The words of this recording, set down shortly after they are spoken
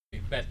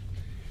bet,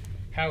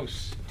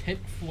 house,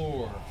 tent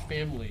floor,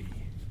 family,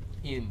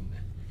 inn.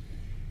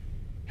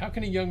 How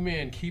can a young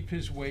man keep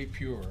his way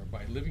pure?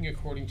 By living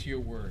according to your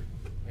word.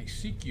 I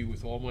seek you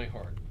with all my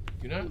heart.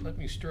 Do not let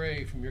me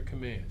stray from your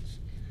commands.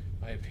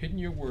 I have hidden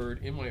your word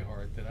in my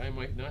heart that I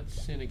might not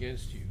sin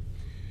against you.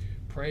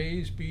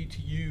 Praise be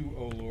to you,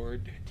 O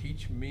Lord.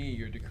 Teach me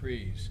your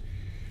decrees.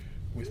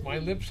 With my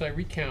lips I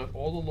recount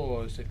all the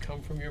laws that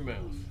come from your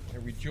mouth. I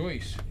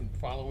rejoice in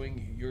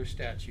following your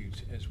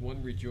statutes as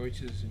one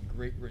rejoices in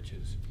great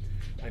riches.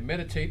 I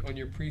meditate on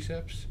your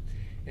precepts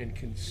and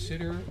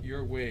consider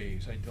your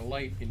ways. I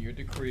delight in your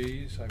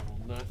decrees. I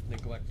will not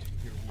neglect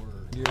your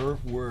word. Your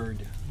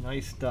word.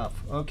 Nice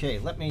stuff. Okay,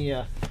 let me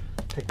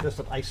pick this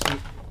up. I see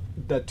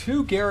the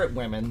two Garrett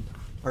women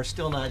are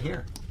still not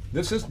here.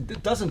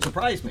 It doesn't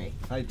surprise me.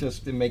 I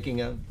just am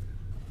making a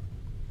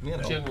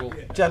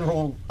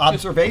general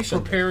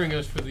observation. Preparing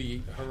us for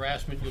the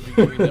harassment you'll be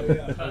giving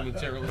them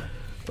momentarily.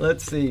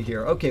 Let's see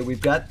here. Okay,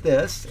 we've got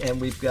this, and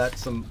we've got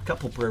some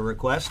couple prayer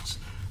requests.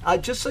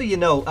 Just so you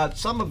know,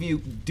 some of you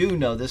do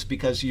know this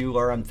because you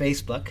are on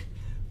Facebook.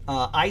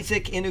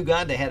 Isaac in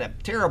Uganda had a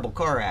terrible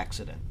car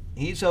accident.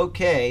 He's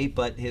okay,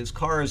 but his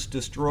car is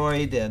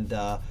destroyed, and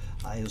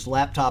his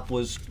laptop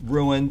was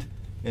ruined.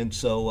 And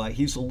so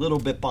he's a little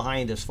bit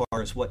behind as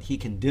far as what he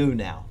can do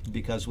now,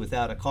 because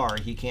without a car,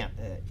 he can't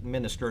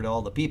minister to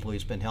all the people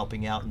he's been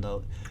helping out in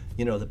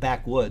the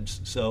backwoods.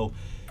 So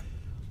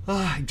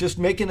just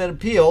making an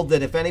appeal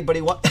that if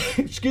anybody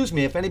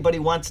if anybody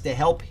wants to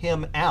help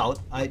him out,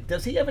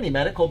 does he have any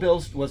medical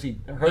bills? Was he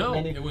hurt? No,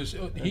 it was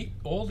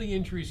all the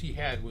injuries he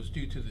had was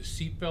due to the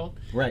seatbelt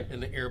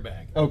and the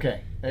airbag.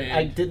 Okay, and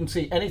I didn't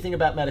see anything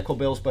about medical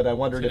bills, but I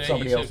wondered if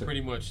somebody else. Pretty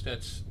much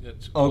that's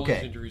all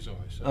his injuries are.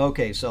 So.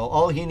 Okay, so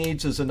all he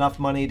needs is enough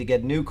money to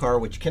get a new car,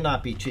 which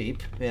cannot be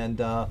cheap, and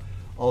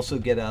also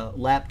get a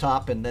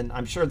laptop, and then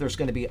I'm sure there's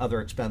going to be other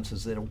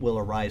expenses that will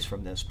arise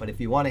from this. But if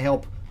you want to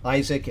help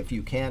Isaac, if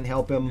you can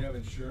help him. Do you have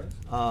insurance?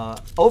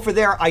 Over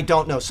there, I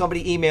don't know.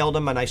 Somebody emailed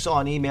him, and I saw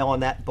an email on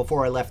that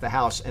before I left the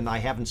house, and I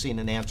haven't seen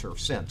an answer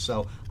since.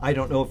 So I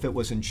don't know if it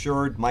was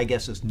insured. My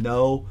guess is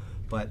no.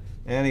 But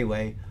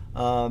anyway,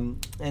 and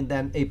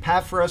then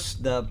Epaphras,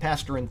 the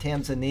pastor in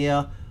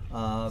Tanzania,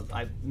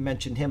 I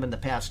mentioned him in the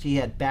past. He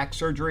had back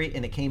surgery,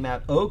 and it came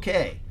out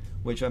okay,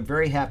 which I'm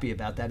very happy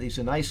about that. He's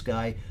a nice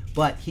guy,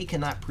 but he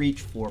cannot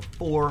preach for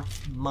 4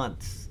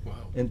 months. Wow.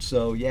 And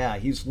so, yeah,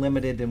 he's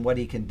limited in what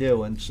he can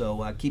do. And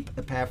so keep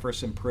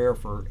Epaphras in prayer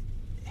for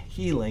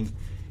healing.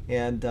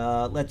 And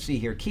let's see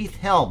here. Keith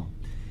Helm,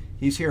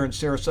 he's here in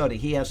Sarasota.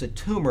 He has a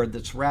tumor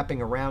that's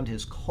wrapping around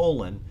his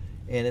colon,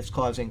 and it's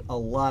causing a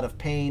lot of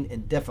pain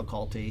and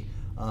difficulty.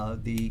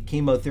 The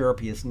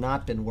chemotherapy has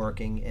not been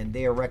working, and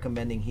they are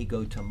recommending he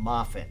go to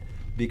Moffitt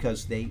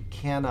because they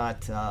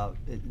cannot,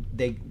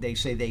 they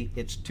say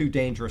it's too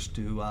dangerous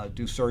to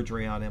do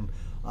surgery on him.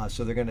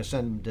 So they're going to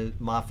send him to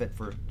Moffitt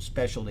for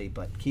specialty,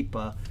 but keep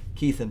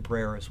Keith in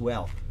prayer as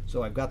well.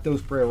 So I've got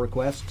those prayer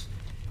requests,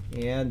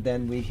 and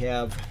then we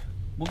have,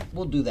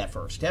 we'll do that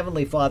first.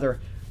 Heavenly Father,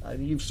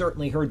 you've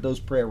certainly heard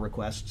those prayer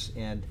requests,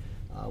 and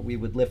we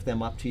would lift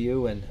them up to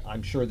you, and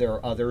I'm sure there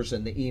are others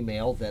in the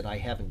email that I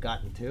haven't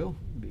gotten to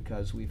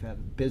because we've had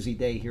a busy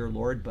day here,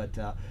 Lord, but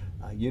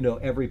you know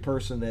every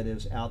person that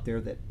is out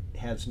there that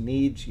has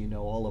needs. You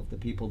know all of the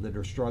people that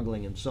are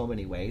struggling in so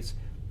many ways.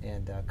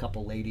 And a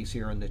couple ladies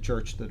here in the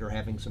church that are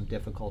having some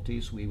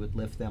difficulties, we would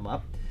lift them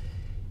up.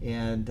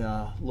 And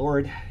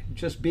Lord,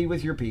 just be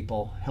with your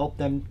people. Help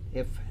them,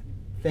 if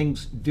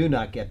things do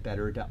not get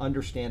better, to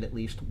understand at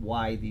least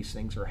why these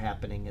things are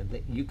happening and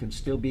that you can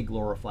still be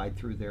glorified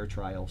through their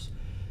trials.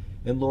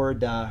 And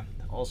Lord,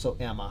 also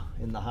Emma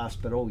in the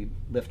hospital, we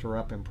lift her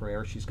up in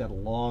prayer. She's got a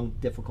long,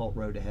 difficult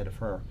road ahead of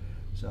her.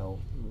 So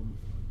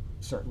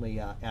certainly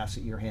ask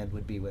that your hand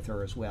would be with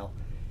her as well.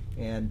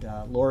 And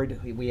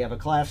Lord, we have a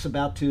class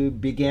about to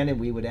begin, and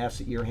we would ask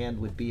that your hand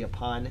would be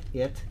upon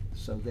it,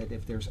 so that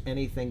if there's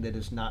anything that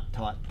is not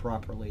taught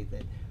properly,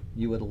 that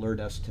you would alert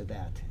us to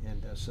that,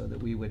 and so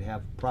that we would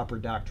have proper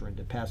doctrine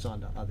to pass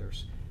on to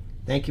others.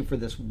 Thank you for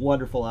this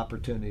wonderful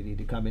opportunity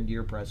to come into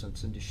your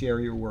presence and to share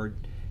your word.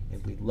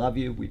 And we love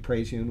you, we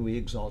praise you, and we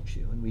exalt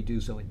you. And we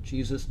do so in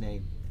Jesus'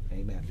 name.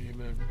 Amen.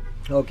 Amen.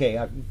 Okay,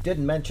 I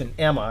didn't mention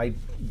Emma. I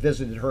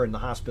visited her in the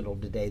hospital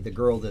today, the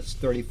girl that's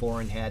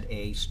 34 and had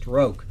a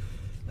stroke.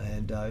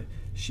 And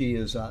she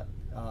is at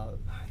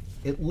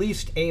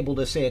least able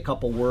to say a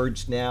couple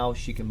words now.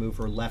 She can move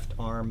her left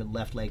arm and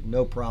left leg,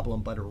 no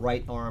problem, but her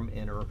right arm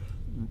and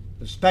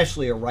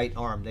especially her right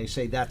arm, they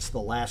say that's the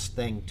last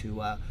thing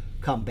to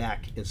come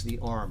back is the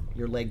arm.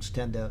 Your legs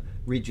tend to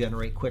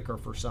regenerate quicker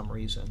for some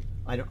reason.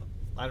 I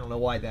don't know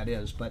why that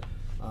is, but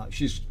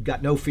she's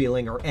got no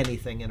feeling or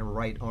anything in her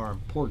right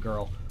arm. Poor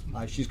girl.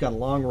 She's got a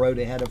long road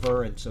ahead of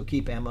her, and so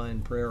keep Emma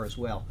in prayer as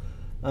well.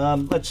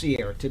 Let's see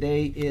here.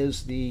 Today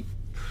is the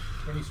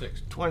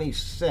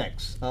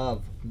 26th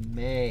of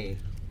May.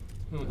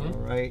 Mm-hmm. All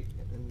right,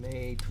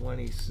 May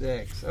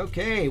 26th.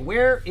 Okay,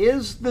 where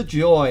is the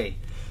joy?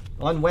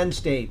 On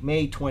Wednesday,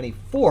 May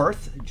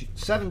 24th,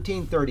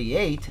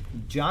 1738,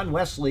 John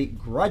Wesley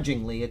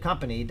grudgingly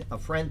accompanied a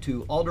friend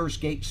to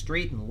Aldersgate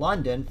Street in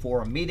London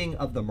for a meeting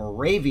of the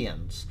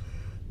Moravians,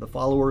 the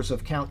followers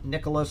of Count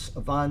Nicholas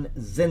von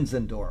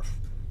Zinzendorf.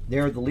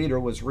 There, the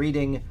leader was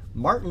reading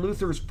Martin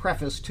Luther's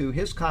preface to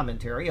his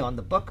commentary on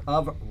the book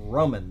of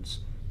Romans.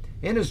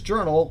 In his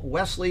journal,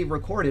 Wesley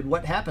recorded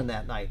what happened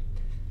that night.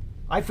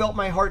 I felt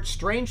my heart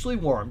strangely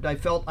warmed. I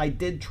felt I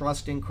did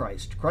trust in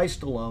Christ,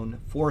 Christ alone,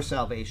 for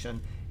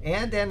salvation,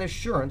 and an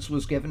assurance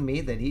was given me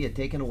that he had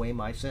taken away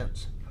my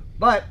sins.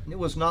 But it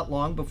was not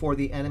long before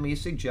the enemy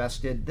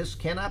suggested, this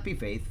cannot be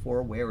faith,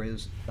 for where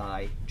is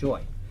thy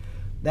joy?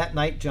 That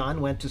night,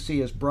 John went to see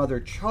his brother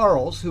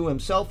Charles, who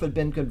himself had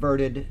been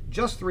converted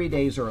just 3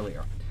 days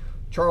earlier.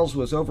 Charles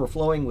was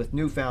overflowing with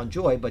newfound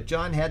joy, but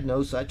John had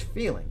no such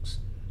feelings.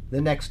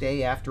 The next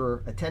day, after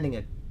attending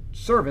a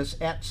service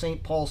at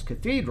St. Paul's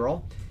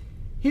Cathedral,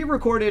 he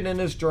recorded in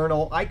his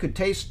journal, I could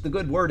taste the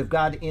good word of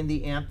God in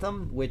the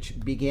anthem,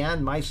 which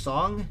began, my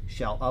song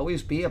shall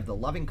always be of the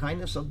loving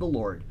kindness of the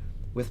Lord.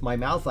 With my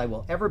mouth I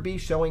will ever be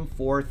showing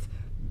forth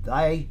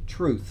thy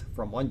truth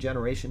from one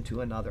generation to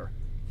another.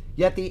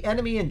 Yet the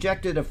enemy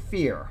injected a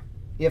fear.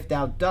 If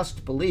thou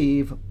dost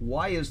believe,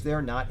 why is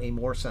there not a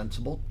more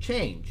sensible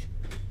change?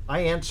 I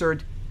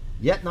answered,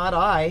 yet not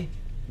I,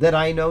 that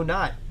I know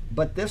not.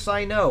 But this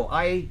I know,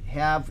 I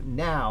have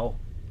now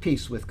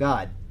peace with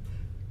God.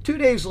 2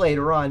 days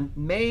later, on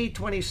May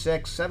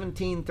 26,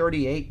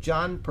 1738,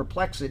 John,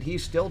 perplexed that he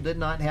still did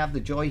not have the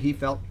joy he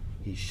felt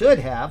he should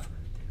have,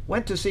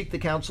 went to seek the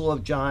counsel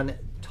of John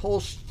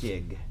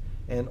Tolstig,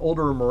 an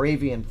older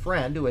Moravian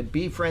friend who had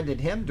befriended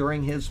him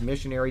during his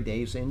missionary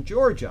days in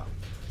Georgia.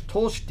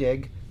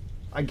 Tolstig,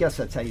 I guess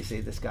that's how you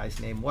say this guy's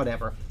name,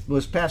 whatever,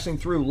 was passing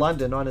through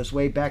London on his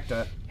way back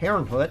to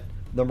Herrnhut,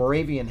 the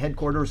Moravian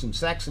headquarters in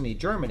Saxony,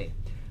 Germany.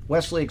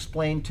 Wesley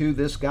explained to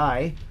this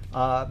guy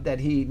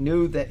that he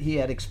knew that he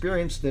had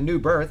experienced the new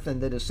birth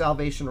and that his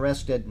salvation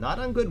rested not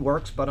on good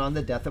works, but on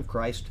the death of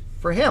Christ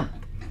for him.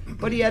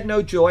 But he had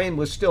no joy and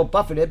was still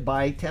buffeted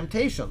by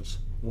temptations.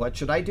 What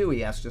should I do?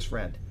 He asked his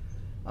friend.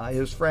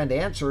 His friend's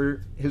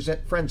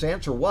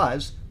answer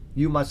was,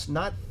 you must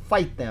not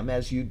fight them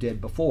as you did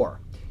before.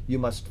 You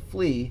must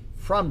flee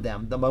from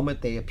them the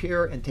moment they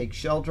appear and take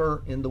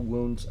shelter in the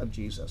wounds of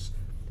Jesus.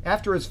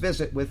 After his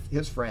visit with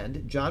his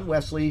friend, John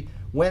Wesley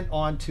went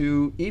on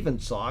to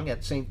evensong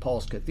at St.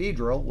 Paul's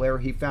Cathedral, where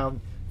he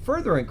found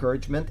further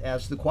encouragement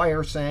as the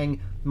choir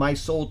sang, my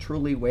soul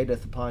truly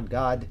waiteth upon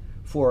God,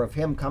 for of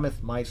him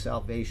cometh my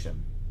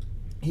salvation.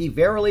 He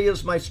verily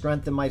is my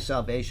strength and my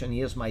salvation.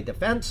 He is my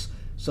defense,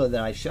 so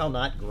that I shall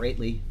not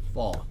greatly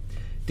fall.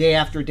 Day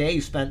after day,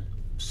 he spent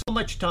so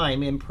much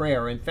time in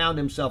prayer and found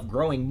himself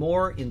growing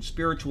more in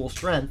spiritual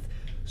strength,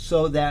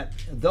 so that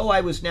though I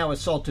was now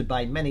assaulted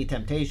by many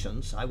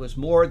temptations, I was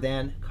more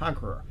than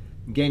conqueror,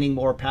 gaining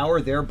more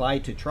power thereby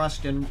to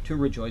trust and to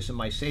rejoice in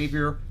my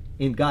Savior,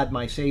 in God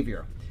my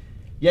Savior.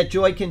 Yet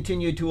joy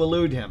continued to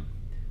elude him.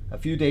 A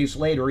few days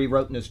later, he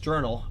wrote in his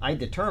journal, I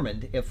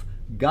determined, if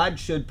God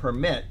should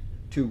permit,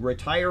 to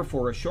retire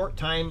for a short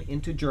time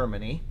into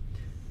Germany.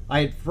 I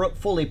had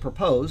fully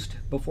proposed,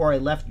 before I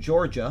left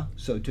Georgia,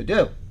 so to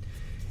do.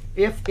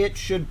 If it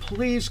should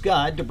please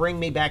God to bring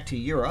me back to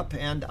Europe,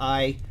 and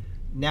I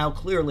now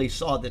clearly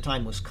saw the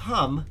time was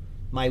come,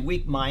 my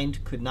weak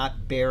mind could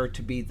not bear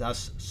to be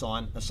thus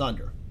sawn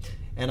asunder.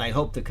 And I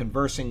hope that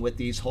conversing with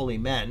these holy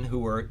men, who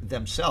were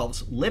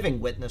themselves living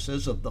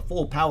witnesses of the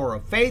full power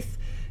of faith,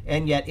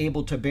 and yet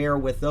able to bear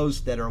with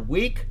those that are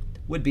weak,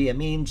 would be a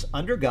means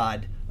under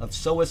God of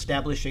so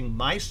establishing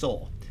my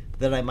soul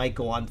that I might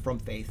go on from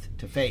faith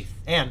to faith,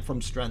 and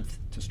from strength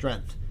to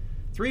strength.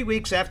 3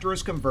 weeks after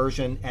his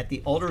conversion, at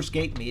the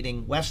Aldersgate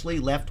meeting, Wesley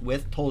left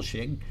with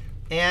Tolstig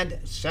and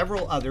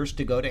several others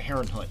to go to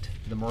Herrnhut,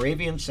 the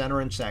Moravian center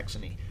in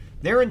Saxony.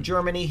 There in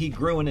Germany, he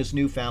grew in his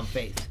newfound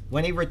faith.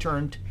 When he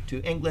returned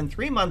to England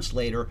 3 months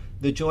later,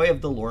 the joy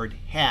of the Lord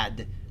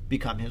had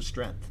become his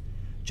strength.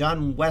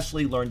 John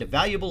Wesley learned a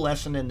valuable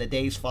lesson in the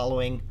days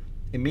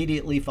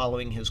immediately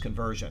following his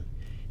conversion.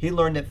 He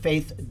learned that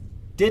faith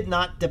did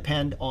not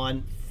depend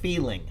on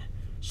feeling.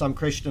 Some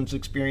Christians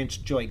experience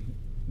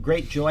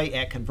great joy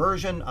at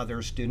conversion,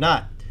 others do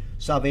not.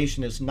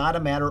 Salvation is not a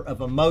matter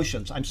of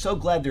emotions. I'm so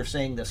glad they're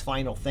saying this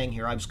final thing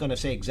here. I was going to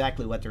say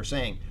exactly what they're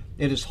saying.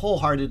 It is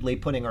wholeheartedly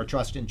putting our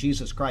trust in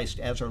Jesus Christ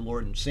as our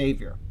Lord and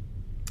Savior.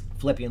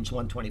 Philippians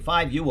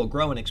 1:25, you will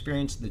grow and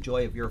experience the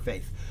joy of your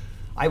faith.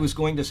 I was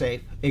going to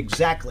say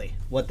exactly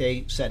what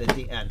they said at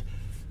the end.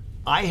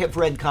 I have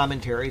read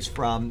commentaries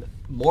from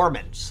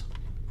Mormons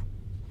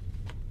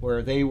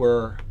where they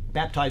were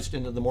baptized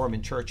into the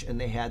Mormon church and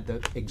they had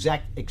the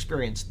exact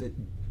experience that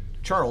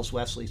Charles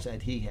Wesley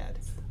said he had.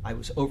 I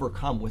was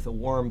overcome with a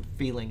warm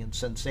feeling and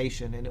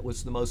sensation, and it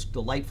was the most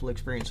delightful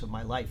experience of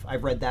my life.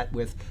 I've read that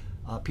with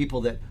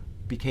people that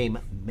became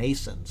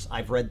Masons.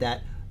 I've read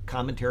that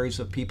commentaries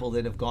of people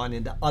that have gone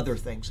into other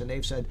things, and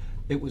they've said,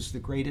 it was the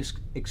greatest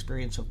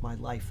experience of my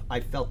life. I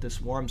felt this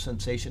warm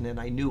sensation, and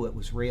I knew it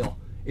was real.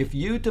 If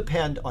you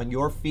depend on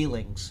your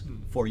feelings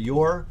for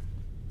your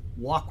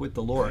walk with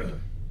the Lord,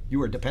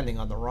 you are depending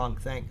on the wrong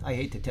thing. I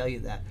hate to tell you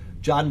that.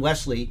 John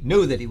Wesley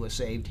knew that he was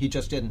saved. He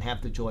just didn't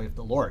have the joy of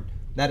the Lord.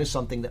 That is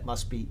something that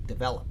must be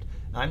developed.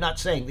 Now, I'm not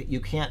saying that you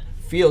can't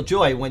feel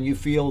joy when you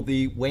feel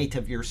the weight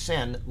of your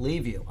sin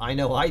leave you. I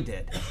know I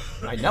did.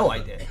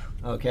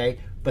 Okay?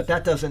 But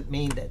that doesn't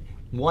mean that,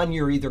 one,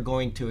 you're either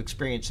going to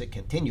experience it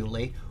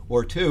continually,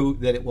 or two,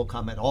 that it will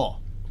come at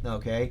all.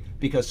 Okay?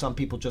 Because some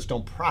people just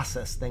don't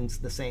process things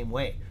the same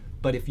way.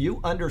 But if you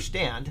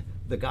understand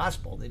the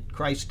gospel, that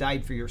Christ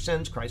died for your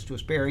sins, Christ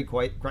was buried,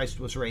 Christ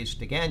was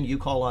raised again, you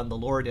call on the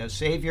Lord as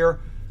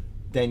Savior,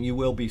 then you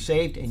will be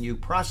saved, and you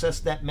process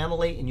that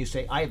mentally, and you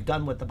say, I have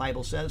done what the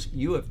Bible says.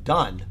 You have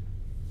done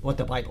what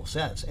the Bible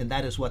says, and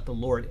that is what the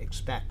Lord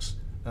expects,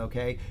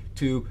 okay?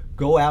 To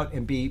go out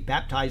and be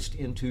baptized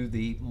into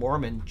the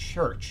Mormon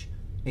church,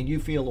 and you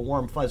feel a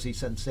warm, fuzzy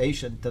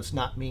sensation, does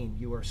not mean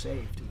you are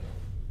saved.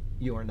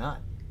 You are not.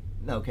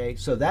 Okay,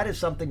 so that is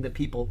something that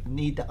people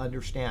need to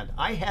understand.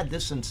 I had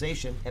this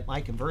sensation at my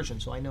conversion,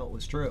 so I know it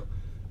was true.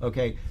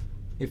 Okay,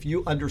 if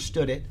you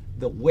understood it,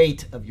 the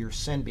weight of your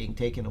sin being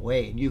taken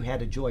away, and you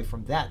had a joy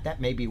from that,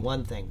 that may be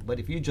one thing. But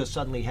if you just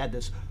suddenly had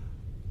this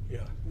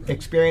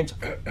experience,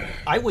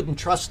 I wouldn't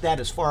trust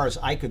that as far as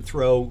I could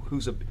throw,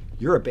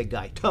 you're a big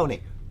guy,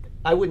 Tony.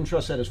 I wouldn't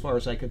trust that as far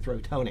as I could throw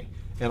Tony.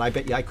 And I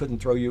bet you I couldn't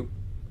throw you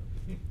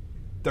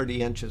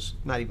 30 inches,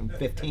 not even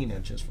 15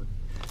 inches.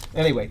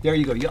 Anyway, there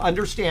you go. You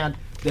understand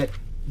that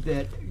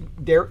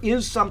there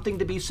is something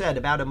to be said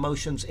about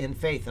emotions in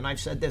faith. And I've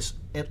said this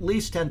at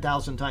least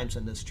 10,000 times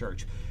in this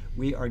church.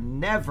 We are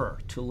never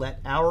to let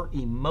our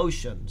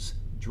emotions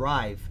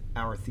drive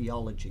our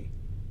theology,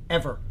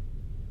 ever.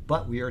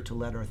 But we are to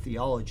let our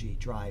theology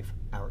drive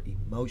our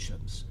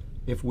emotions.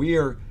 If we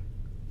are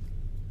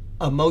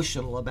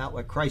emotional about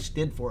what Christ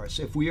did for us,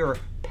 if we are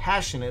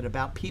passionate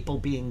about people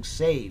being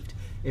saved,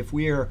 if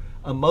we are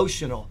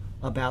emotional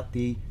about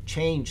the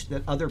change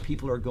that other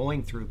people are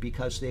going through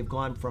because they've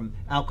gone from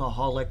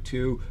alcoholic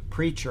to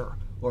preacher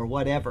or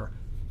whatever,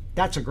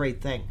 that's a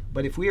great thing.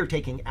 But if we are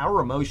taking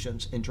our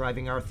emotions and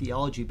driving our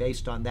theology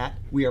based on that,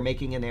 we are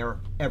making an error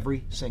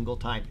every single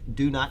time.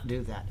 Do not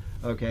do that,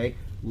 okay?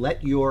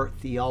 Let your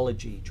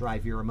theology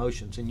drive your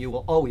emotions, and you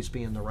will always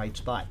be in the right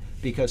spot,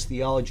 because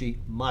theology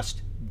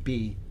must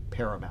be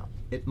paramount.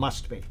 It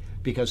must be,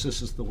 because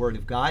this is the Word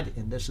of God,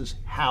 and this is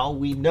how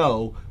we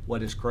know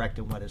what is correct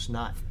and what is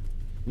not.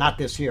 Not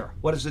this here.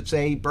 What does it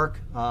say, Burke?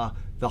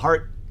 The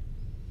heart,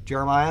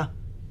 Jeremiah?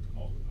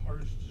 The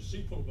heart is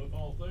deceitful above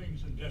all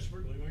things and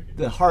desperately wicked.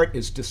 The heart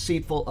is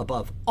deceitful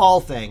above all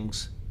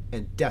things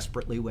and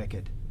desperately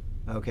wicked.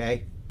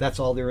 Okay? That's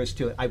all there is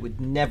to it. I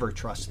would never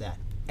trust that.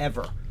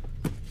 Ever.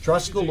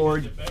 Trust the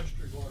Lord. The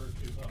baptistry water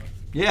too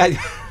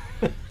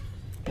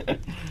hot.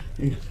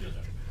 Yeah.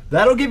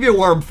 That'll give you a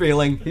warm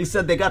feeling. He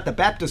said they got the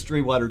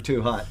baptistry water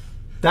too hot.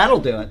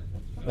 That'll do it.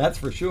 That's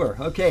for sure.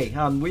 Okay,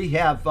 we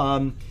have...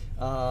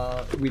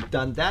 we've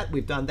done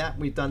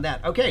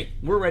that. Okay,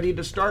 we're ready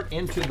to start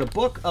into the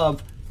book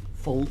of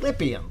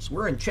Philippians.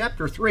 We're in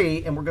chapter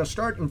 3, and we're going to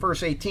start in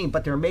verse 18,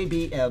 but there may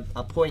be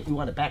a point you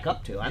want to back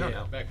up to. I don't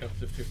know. Back up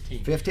to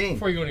 15. 15.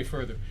 Before you go any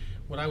further,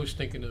 what I was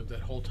thinking of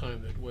that whole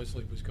time that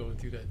Wesley was going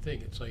through that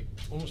thing, it's like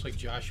almost like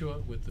Joshua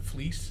with the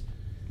fleece.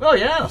 Oh,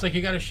 yeah. It's like,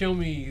 you got to show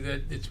me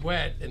that it's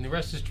wet and the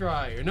rest is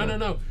dry. Or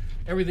no.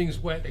 Everything's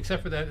wet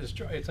except for that it's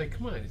dry. It's like,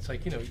 come on. It's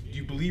like, do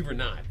you believe or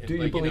not? And do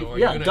you like, believe? are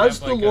Yeah. you Does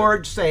the like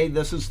Lord say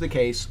this is the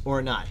case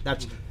or not?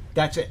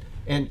 That's it.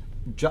 And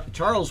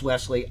Charles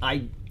Wesley,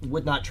 I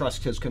would not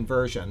trust his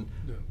conversion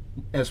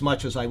as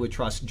much as I would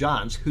trust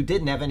John's, who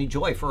didn't have any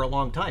joy for a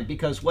long time.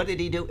 Because what did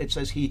he do? It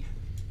says he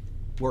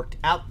worked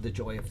out the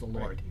joy of the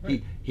Lord.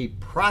 Right. He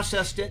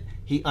processed it.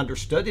 He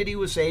understood that he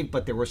was saved,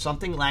 but there was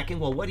something lacking.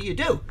 Well, what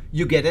do?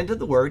 You get into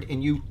the Word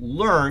and you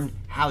learn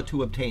how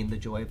to obtain the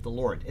joy of the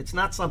Lord. It's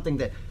not something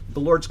that the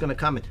Lord's going to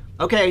come and,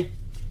 okay,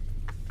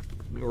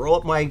 roll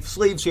up my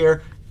sleeves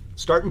here,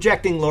 start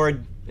injecting,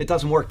 Lord. It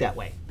doesn't work that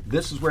way.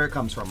 This is where it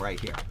comes from right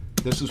here.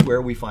 This is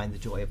where we find the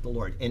joy of the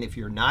Lord. And if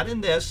you're not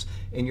in this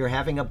and you're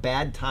having a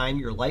bad time,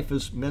 your life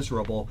is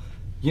miserable,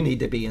 you need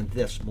to be in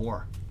this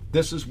more.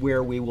 This is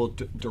where we will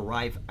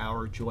derive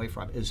our joy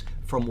from, is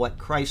from what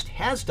Christ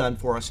has done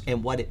for us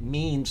and what it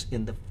means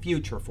in the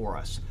future for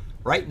us.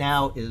 Right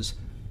now is,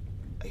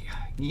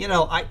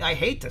 I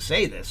hate to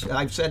say this.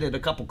 I've said it a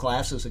couple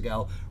classes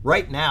ago.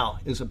 Right now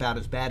is about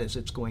as bad as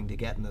it's going to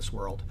get in this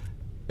world,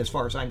 as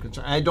far as I'm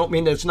concerned. I don't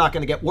mean that it's not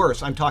going to get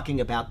worse. I'm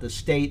talking about the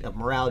state of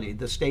morality,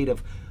 the state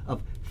of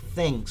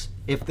things.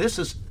 If this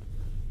is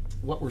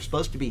what we're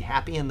supposed to be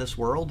happy in this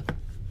world,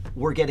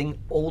 we're getting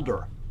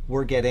older.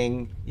 We're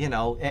getting,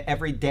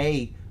 every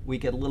day we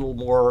get a little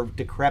more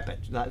decrepit.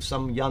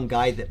 Some young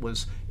guy that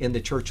was in the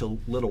church a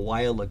little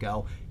while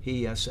ago,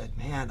 he said,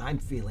 man, I'm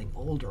feeling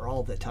older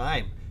all the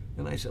time.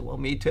 And I said, well,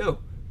 me too.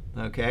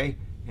 Okay.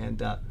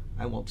 And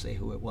I won't say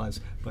who it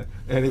was, but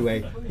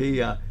anyway,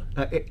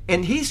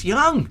 and he's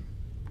young,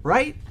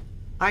 right?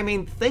 I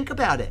mean, think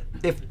about it.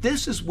 If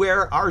this is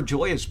where our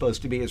joy is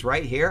supposed to be, is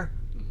right here,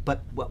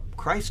 but what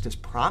Christ has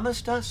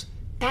promised us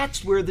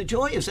That's where the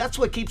joy is. That's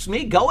what keeps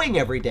me going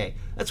every day.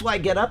 That's why I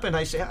get up and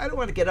I say, I don't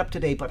want to get up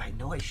today, but I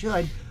know I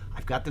should.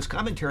 I've got this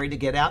commentary to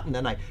get out. And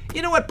then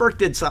you know what? Burke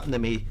did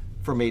something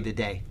for me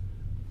today.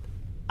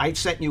 I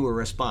sent you a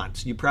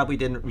response. You probably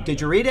didn't. Did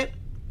you read it?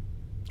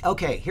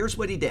 Okay, here's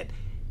what he did.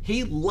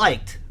 He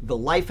liked the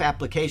life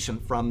application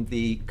from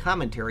the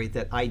commentary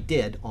that I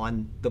did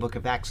on the book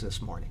of Acts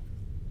this morning.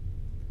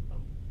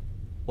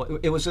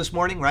 It was this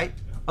morning, right?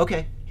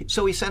 Okay.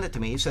 So he sent it to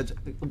me. He said,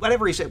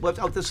 whatever he said,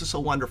 oh, this is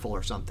so wonderful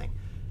or something.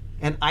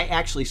 And I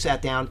actually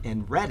sat down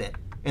and read it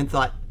and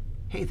thought,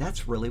 hey,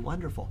 that's really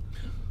wonderful.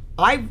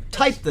 I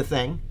typed the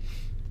thing.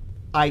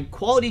 I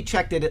quality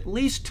checked it at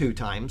least 2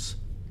 times.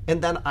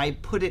 And then I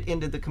put it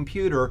into the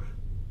computer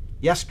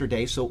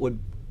yesterday so it would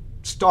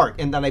start.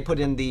 And then I put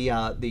in the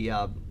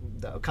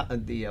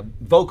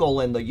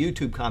vocal and the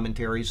YouTube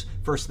commentaries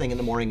first thing in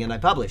the morning and I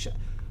publish it.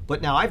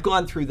 But now I've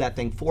gone through that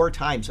thing 4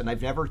 times and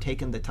I've never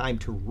taken the time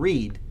to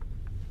read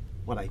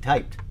what I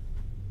typed.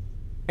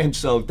 And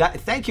so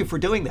thank you for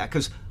doing that,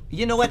 because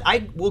you know what?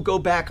 I will go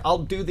back, I'll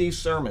do these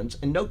sermons,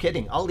 and no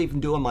kidding, I'll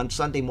even do them on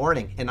Sunday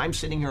morning. And I'm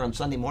sitting here on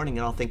Sunday morning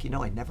and I'll think,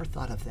 I never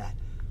thought of that.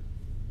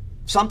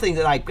 Something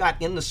that I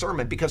got in the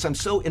sermon because I'm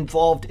so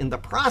involved in the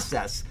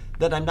process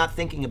that I'm not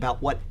thinking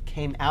about what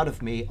came out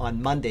of me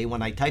on Monday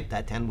when I typed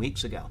that 10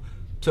 weeks ago.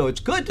 So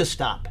it's good to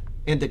stop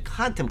and to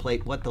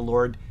contemplate what the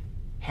Lord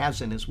has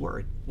in his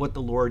word, what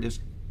the Lord is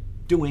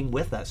doing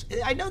with us.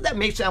 I know that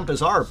may sound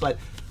bizarre, but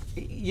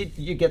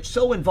you get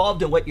so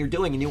involved in what you're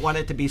doing and you want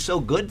it to be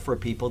so good for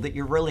people that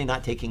you're really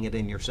not taking it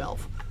in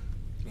yourself.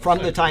 From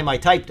the time I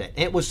typed it.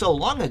 It was so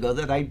long ago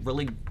that I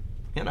really,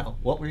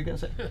 what were you going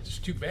to say? It's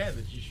too bad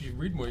that you should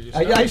read more.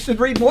 I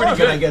should read more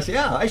of it, I guess.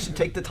 Yeah, I should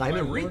take the time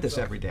and read this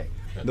every day.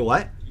 The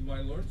what? You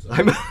might learn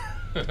something.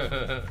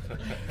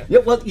 Yeah,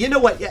 well, you know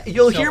what?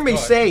 You'll hear me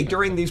say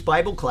during these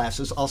Bible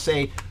classes, I'll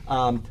say,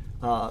 I'll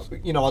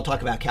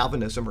talk about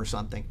Calvinism or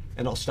something,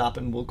 and I'll stop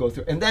and we'll go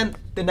through. And then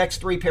the next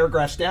 3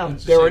 paragraphs down,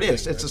 there it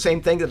is. It's the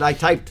same thing that I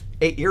typed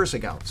 8 years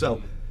ago.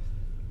 So,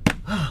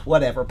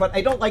 whatever. But I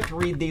don't like to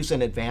read these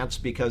in advance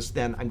because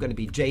then I'm going to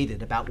be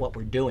jaded about what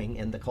we're doing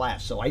in the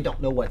class. So I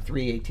don't know what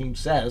 3:18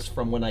 says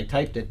from when I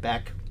typed it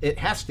back. It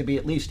has to be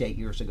at least 8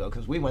 years ago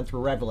because we went through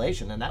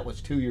Revelation, and that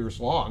was 2 years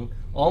long,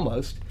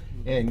 almost.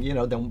 And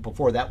then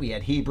before that we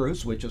had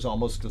Hebrews, which is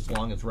almost as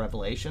long as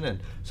Revelation, and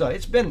so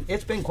it's been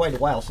quite a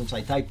while since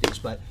I typed these.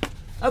 But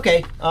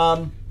okay,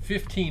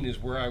 15 is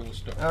where I will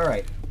start. All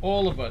right.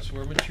 All of us who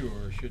are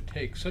mature should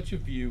take such a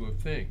view of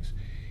things,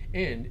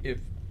 and if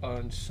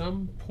on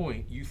some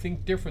point you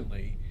think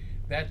differently,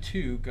 that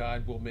too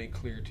God will make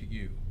clear to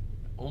you.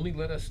 Only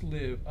let us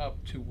live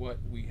up to what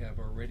we have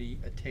already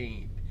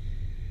attained.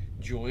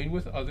 Join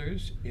with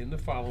others in the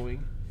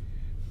following.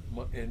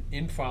 And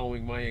in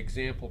following my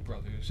example,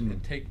 brothers,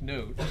 and take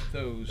note of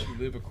those who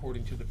live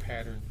according to the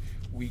pattern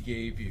we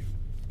gave you.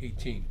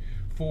 18.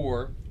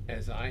 For,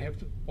 as I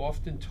have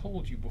often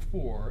told you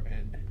before,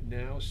 and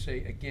now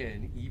say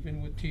again,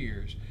 even with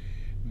tears,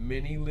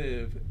 many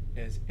live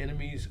as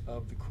enemies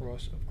of the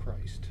cross of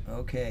Christ.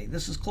 Okay,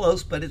 this is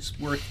close, but it's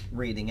worth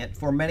reading it.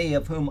 For many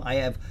of whom I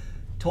have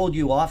told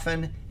you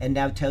often, and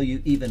now tell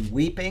you even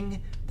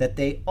weeping, that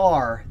they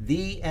are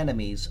the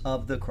enemies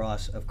of the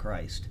cross of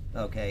Christ.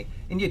 Okay,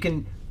 and you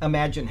can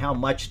imagine how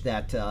much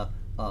that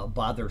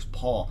bothers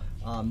Paul.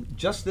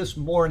 Just this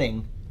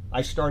morning,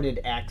 I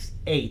started Acts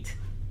 8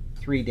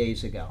 3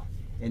 days ago,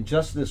 and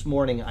just this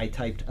morning I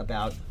typed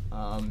about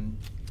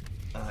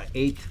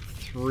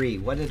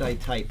 8:3. What did I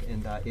type?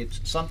 And it's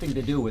something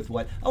to do with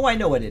what? Oh, I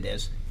know what it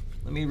is.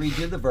 Let me read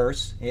you the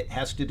verse. It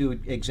has to do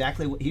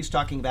exactly what he's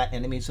talking about,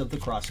 enemies of the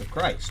cross of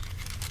Christ.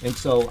 And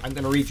so I'm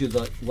going to read you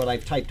what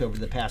I've typed over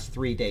the past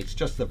 3 days,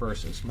 just the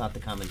verses, not the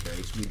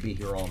commentaries. We'd be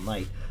here all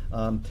night.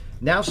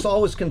 Now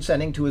Saul was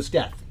consenting to his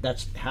death.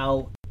 That's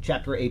how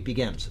chapter 8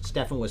 begins.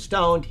 Stephen was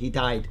stoned. He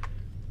died.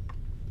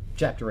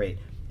 Chapter 8.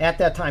 At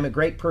that time, a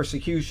great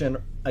persecution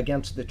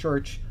against the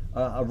church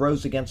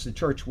arose against the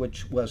church,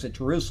 which was at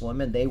Jerusalem,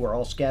 and they were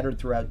all scattered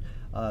throughout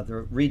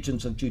the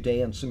regions of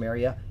Judea and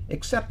Samaria,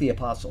 except the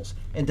apostles.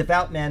 And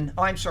devout men,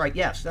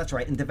 yes, that's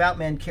right. And devout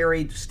men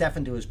carried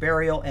Stephen to his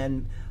burial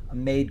and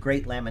made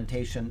great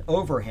lamentation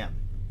over him.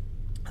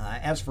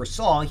 As for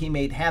Saul, he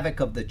made havoc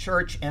of the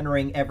church,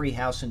 entering every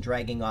house and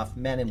dragging off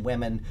men and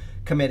women,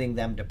 committing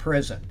them to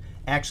prison.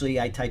 Actually,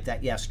 I typed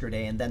that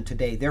yesterday, and then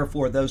today.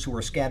 Therefore, those who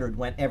were scattered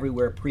went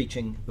everywhere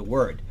preaching the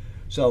word.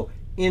 So,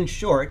 in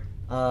short,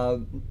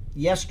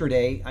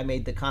 yesterday I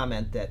made the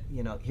comment that,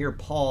 here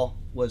Paul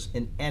was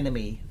an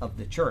enemy of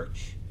the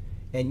church.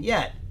 And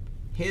yet,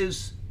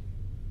 his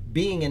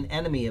being an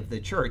enemy of the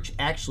church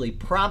actually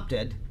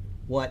prompted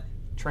what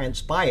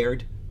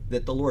transpired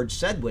that the Lord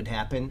said would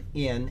happen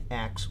in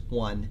Acts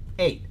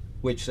 1:8,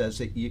 which says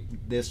that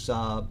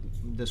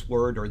this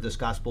word or this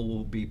gospel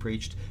will be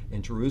preached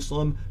in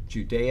Jerusalem,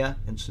 Judea,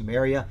 and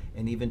Samaria,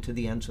 and even to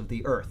the ends of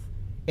the earth.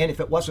 And if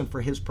it wasn't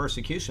for his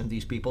persecution,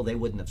 these people, they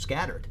wouldn't have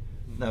scattered.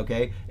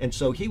 Okay? And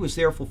so he was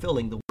there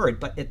fulfilling the word,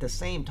 but at the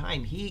same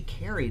time, he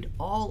carried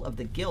all of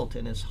the guilt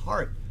in his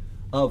heart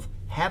of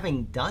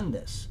having done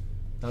this.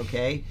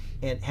 okay,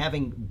 and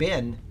having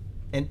been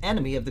an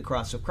enemy of the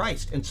cross of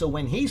Christ. And so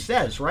when he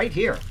says right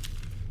here,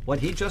 what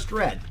he just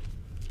read,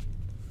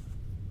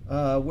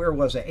 where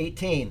was it?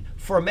 18.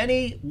 For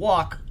many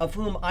walk, of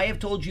whom I have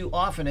told you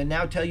often, and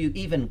now tell you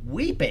even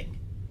weeping,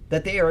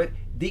 that they are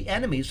the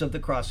enemies of the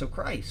cross of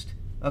Christ.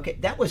 Okay,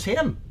 that was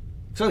him.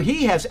 So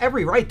he has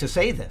every right to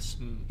say this.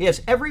 He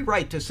has every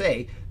right to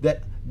say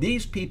that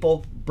these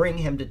people bring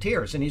him to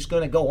tears. And he's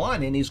going to go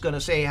on and he's going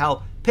to say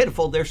how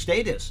pitiful their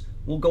state is.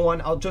 We'll go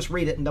on, I'll just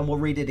read it and then we'll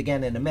read it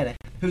again in a minute.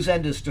 Whose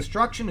end is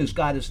destruction, whose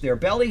God is their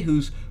belly,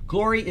 whose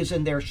glory is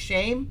in their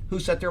shame, who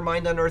set their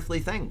mind on earthly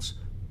things.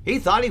 He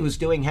thought he was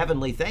doing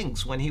heavenly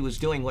things when he was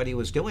doing what he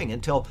was doing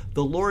until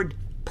the Lord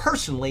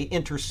personally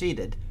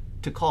interceded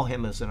to call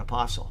him as an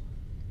apostle.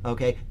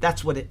 Okay,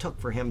 that's what it took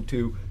for him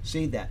to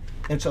see that.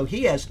 And so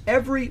he has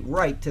every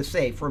right to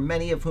say, for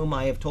many of whom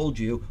I have told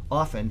you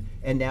often,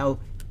 and now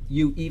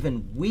you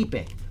even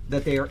weeping,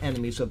 that they are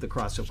enemies of the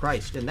cross of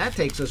Christ. And that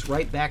takes us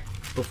right back,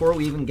 before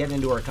we even get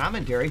into our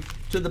commentary,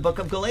 to the book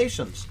of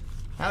Galatians.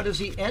 How does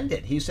he end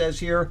it? He says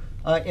here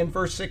in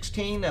verse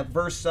 16,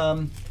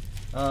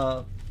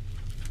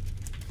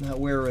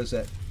 where is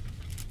it?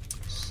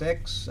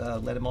 6,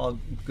 let him all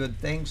good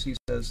things. He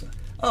says,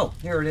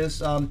 here it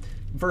is,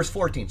 verse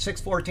 14,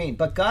 6:14.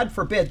 But God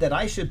forbid that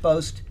I should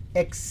boast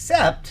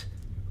except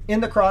in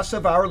the cross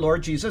of our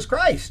Lord Jesus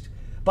Christ,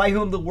 by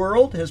whom the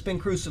world has been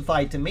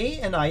crucified to me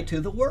and I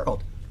to the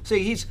world.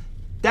 See,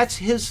 that's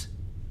his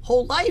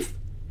whole life.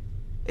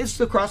 It's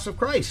the cross of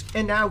Christ.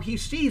 And now he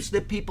sees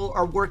that people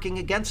are working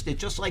against it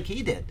just like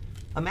he did.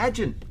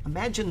 Imagine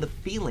the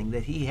feeling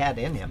that he had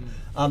in him.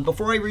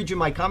 Before I read you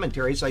my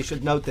commentaries, I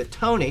should note that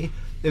Tony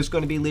is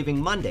going to be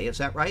leaving Monday. Is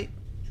that right?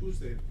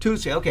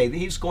 Tuesday. Okay,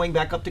 he's going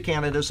back up to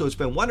Canada, so it's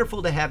been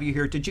wonderful to have you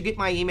here. Did you get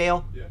my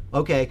email? Yeah.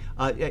 Okay.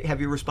 Have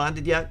you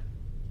responded yet?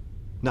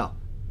 No.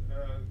 No.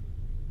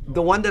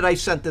 The one that I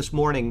sent this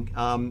morning.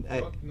 No, not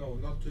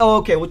today. Oh,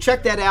 okay. Well,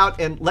 check that out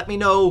and let me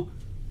know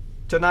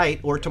tonight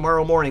or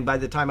tomorrow morning by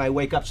the time I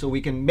wake up so we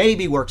can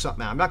maybe work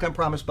something out. I'm not going to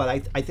promise, but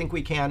I think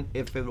we can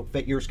if it'll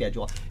fit your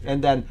schedule.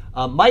 And then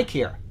Mike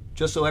here,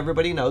 just so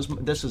everybody knows,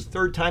 this is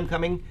third time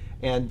coming,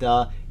 and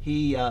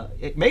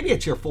maybe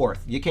it's your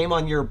fourth. You came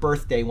on your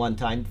birthday one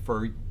time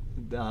for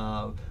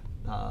the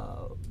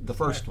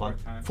first one.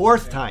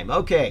 Fourth time,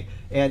 okay.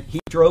 And he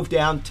drove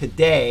down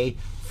today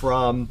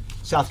from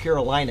South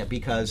Carolina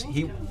because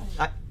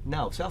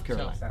South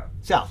Carolina.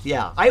 South,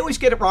 yeah. I always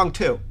get it wrong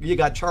too. You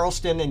got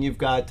Charleston and you've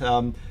got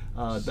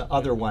the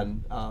other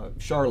one,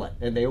 Charlotte,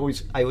 and I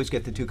always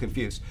get the two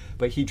confused.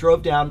 But he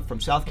drove down from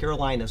South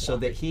Carolina so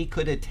that he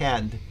could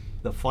attend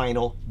the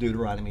final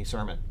Deuteronomy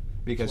sermon,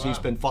 because he's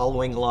been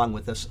following along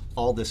with us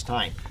all this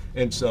time.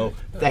 And so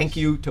thank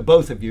you to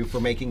both of you for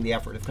making the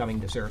effort of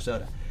coming to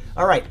Sarasota.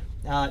 All right,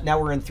 now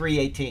we're in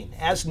 3:18.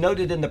 As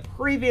noted in the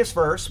previous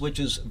verse, which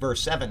is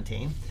verse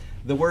 17,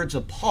 the words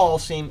of Paul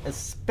seem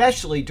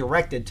especially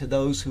directed to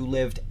those who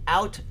lived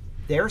out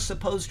their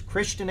supposed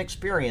Christian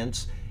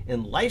experience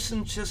in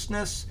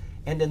licentiousness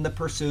and in the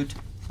pursuit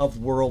of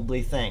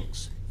worldly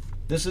things.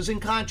 This is in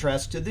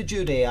contrast to the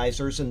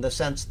Judaizers in the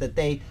sense that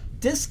they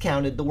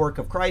discounted the work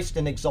of Christ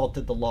and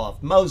exalted the law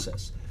of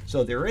Moses.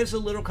 So there is a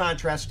little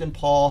contrast in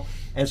Paul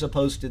as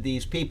opposed to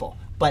these people.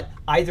 But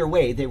either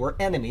way, they were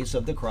enemies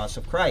of the cross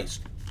of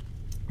Christ.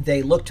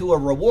 They looked to a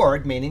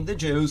reward, meaning the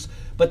Jews,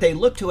 but they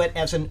looked to it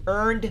as an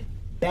earned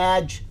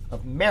badge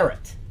of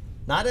merit,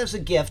 not as a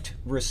gift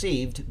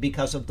received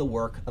because of the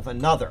work of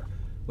another,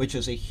 which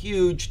is a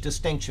huge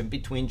distinction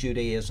between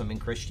Judaism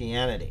and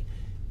Christianity.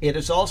 It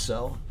is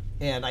also,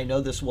 and I know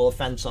this will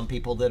offend some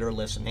people that are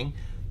listening,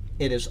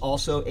 it is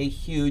also a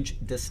huge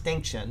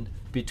distinction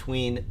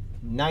between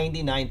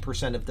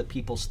 99% of the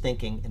people's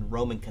thinking in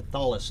Roman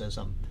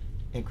Catholicism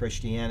and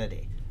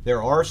Christianity.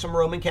 There are some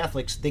Roman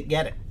Catholics that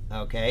get it,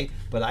 okay?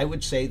 But I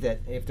would say that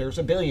if there's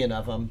a billion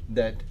of them,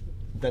 that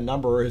the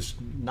number is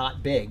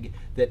not big,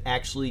 that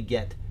actually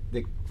get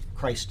that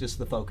Christ is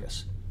the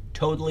focus,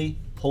 totally,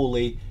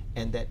 wholly,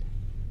 and that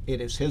it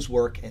is his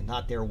work and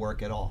not their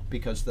work at all,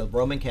 because the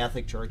Roman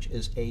Catholic Church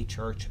is a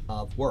church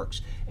of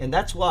works. And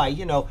that's why,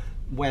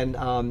 when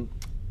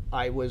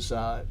I was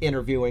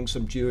interviewing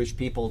some Jewish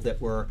people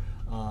that were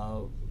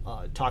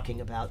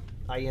talking about,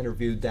 I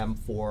interviewed them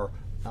for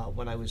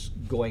when I was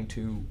going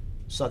to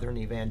Southern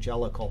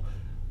Evangelical,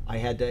 I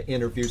had to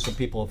interview some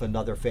people of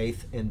another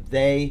faith, and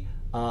they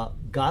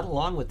got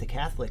along with the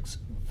Catholics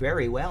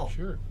very well.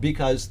 Sure.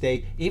 Because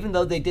they, even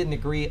though they didn't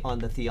agree on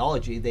the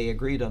theology, they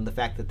agreed on the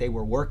fact that they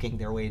were working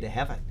their way to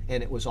heaven,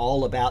 and it was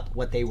all about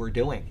what they were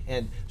doing.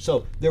 And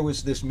so there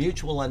was this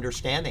mutual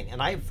understanding.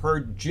 And I've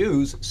heard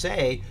Jews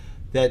say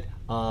that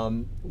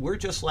we're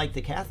just like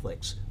the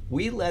Catholics.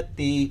 We let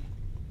the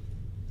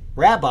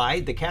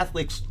rabbi, the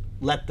Catholics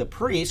let the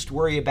priest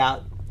worry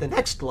about the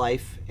next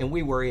life, and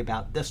we worry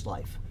about this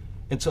life.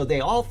 And so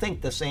they all think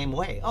the same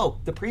way. Oh,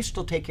 the priest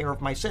will take care of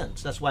my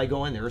sins. That's why I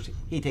go in there.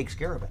 He takes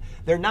care of it.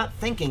 They're not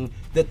thinking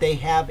that they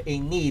have a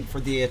need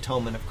for the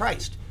atonement of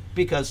Christ,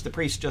 because the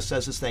priest just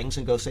says his things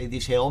and go say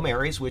these Hail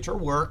Marys, which are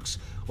works,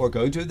 or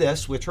go do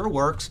this, which are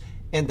works,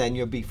 and then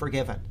you'll be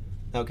forgiven.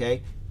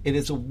 Okay? It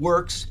is a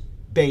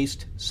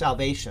works-based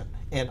salvation.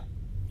 And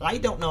I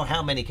don't know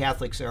how many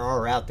Catholics there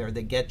are out there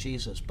that get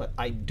Jesus, but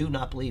I do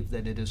not believe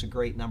that it is a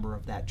great number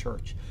of that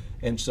church.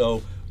 And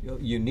so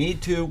you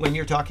need to, when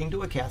you're talking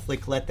to a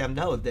Catholic, let them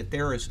know that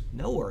there is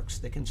no works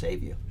that can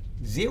save you.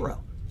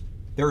 Zero.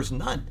 There is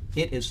none.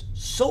 It is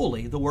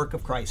solely the work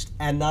of Christ.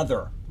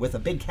 Another, with a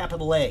big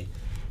capital A.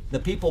 The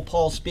people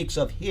Paul speaks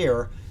of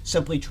here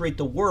simply treat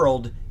the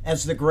world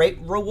as the great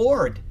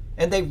reward,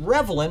 and they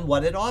revel in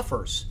what it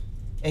offers.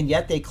 And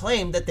yet they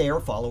claim that they are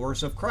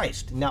followers of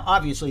Christ. Now,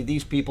 obviously,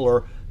 these people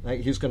are,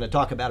 he's going to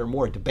talk about, are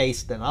more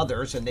debased than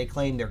others, and they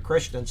claim they're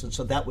Christians, and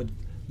so that would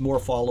more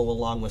follow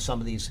along with some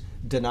of these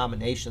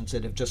denominations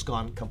that have just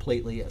gone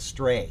completely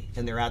astray,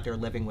 and they're out there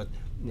living with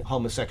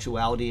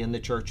homosexuality in the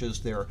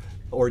churches. They're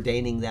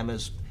ordaining them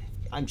as,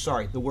 I'm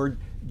sorry, the word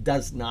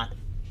does not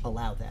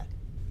allow that.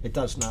 It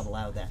does not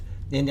allow that.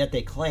 And yet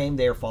they claim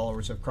they are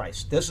followers of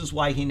Christ. This is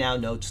why he now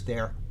notes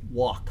their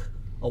walk.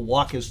 A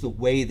walk is the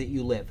way that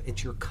you live.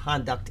 It's your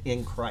conduct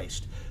in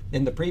Christ.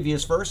 In the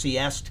previous verse, he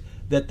asked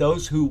that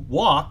those who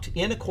walked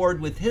in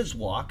accord with his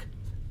walk,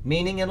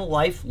 meaning in a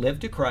life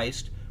lived to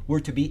Christ, were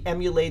to be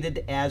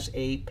emulated as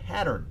a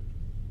pattern.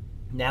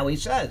 Now he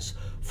says,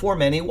 for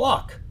many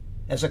walk,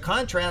 as a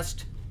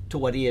contrast to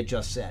what he had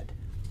just said.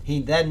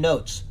 He then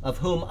notes, of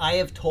whom I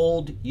have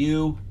told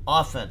you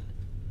often.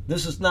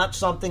 This is not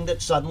something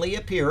that suddenly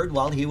appeared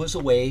while he was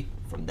away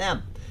from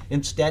them.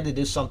 Instead, it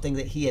is something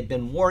that he had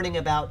been warning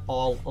about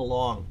all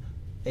along.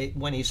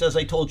 When he says,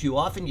 I told you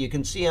often, you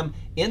can see him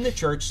in the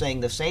church saying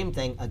the same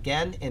thing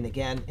again and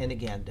again and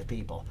again to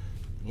people.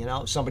 You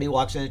know, somebody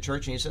walks into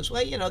church and he says,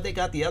 well, you know, they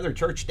got the other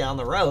church down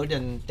the road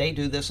and they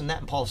do this and that.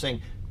 And Paul's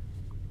saying,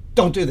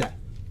 don't do that.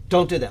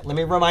 Don't do that. Let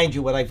me remind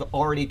you what I've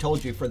already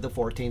told you for the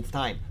 14th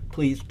time.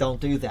 Please don't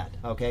do that,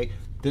 okay?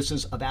 This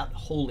is about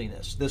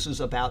holiness. This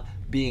is about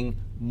being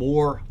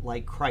more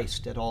like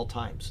Christ at all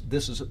times.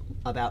 This is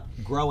about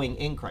growing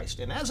in Christ.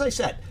 And as I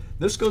said,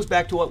 this goes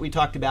back to what we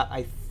talked about,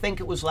 I think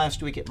it was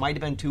last week, it might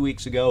have been 2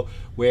 weeks ago,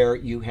 where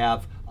you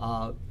have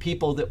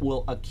people that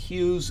will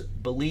accuse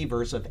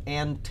believers of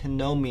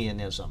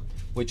antinomianism,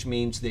 which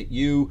means that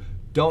you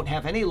don't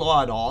have any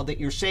law at all, that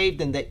you're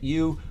saved, and that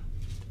you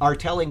are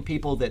telling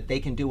people that they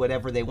can do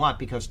whatever they want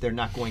because they're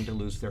not going to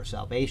lose their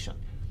salvation.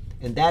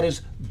 And that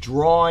is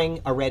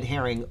drawing a red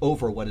herring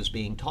over what is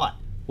being taught.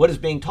 What is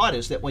being taught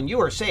is that when you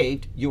are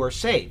saved, you are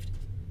saved.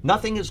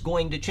 Nothing is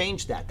going to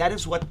change that. That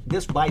is what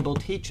this Bible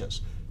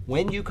teaches.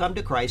 When you come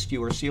to Christ,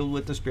 you are sealed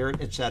with the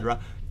Spirit, etc.,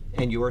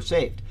 and you are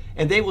saved.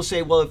 And they will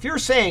say, well, if you're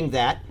saying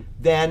that,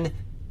 then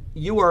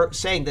you are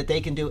saying that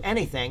they can do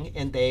anything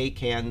and they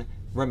can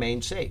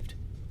remain saved.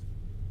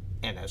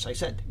 And as I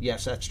said,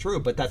 yes, that's true,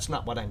 but that's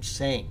not what I'm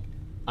saying.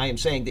 I am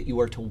saying that you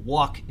are to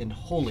walk in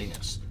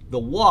holiness. The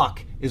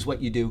walk is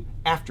what you do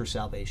after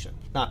salvation,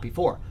 not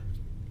before.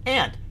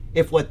 And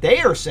if what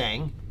they are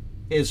saying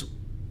is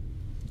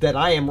that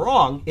I am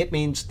wrong, it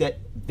means that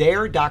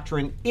their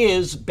doctrine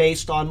is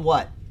based on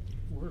what?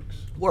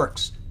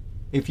 Works.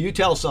 If you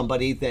tell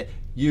somebody that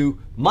you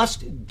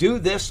must do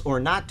this or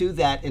not do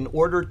that in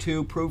order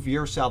to prove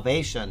your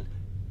salvation,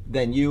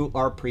 then you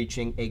are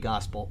preaching a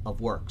gospel of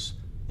works.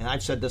 And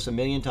I've said this a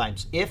million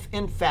times. If,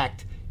 in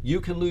fact, you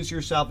can lose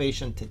your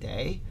salvation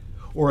today,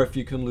 or if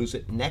you can lose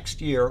it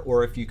next year,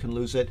 or if you can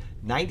lose it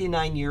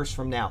 99 years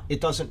from now,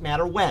 it doesn't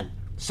matter when.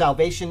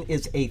 Salvation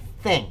is a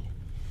thing.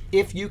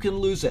 If you can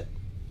lose it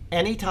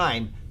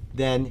anytime,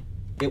 then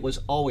it was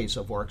always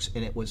of works,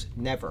 and it was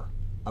never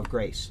of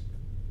grace.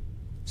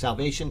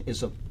 Salvation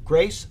is of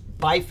grace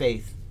by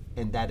faith,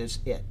 and that is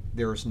it.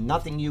 There is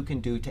nothing you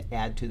can do to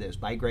add to this.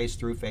 By grace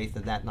through faith,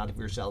 and that not of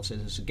yourselves. It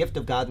is a gift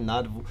of God, and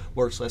not of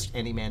works, lest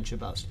any man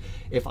should boast.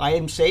 If I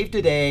am saved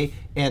today,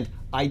 and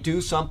I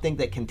do something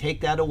that can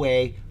take that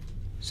away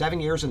 7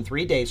 years and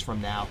 3 days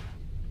from now,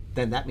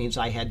 then that means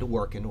I had to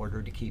work in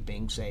order to keep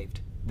being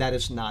saved. That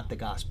is not the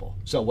gospel.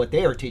 So what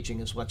they are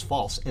teaching is what's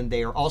false, and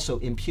they are also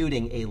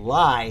imputing a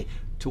lie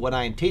to what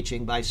I am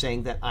teaching by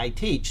saying that I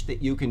teach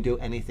that you can do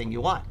anything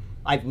you want.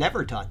 I've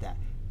never taught that.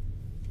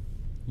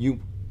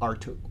 You are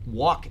to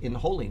walk in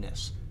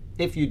holiness.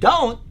 If you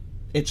don't,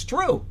 it's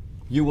true.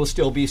 You will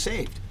still be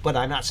saved. But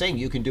I'm not saying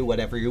you can do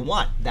whatever you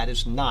want. That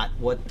is not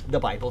what the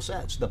Bible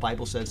says. The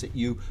Bible says that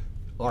you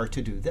are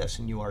to do this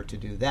and you are to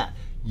do that.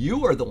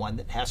 You are the one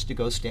that has to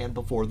go stand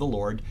before the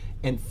Lord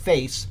and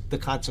face the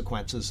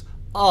consequences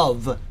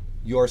of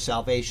your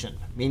salvation,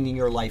 meaning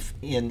your life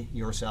in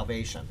your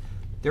salvation.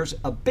 There's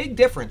a big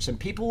difference, and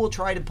people will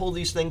try to pull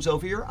these things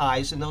over your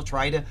eyes, and they'll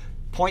try to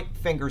point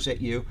fingers at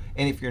you,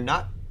 and if you're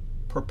not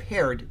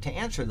prepared to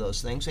answer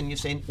those things, and you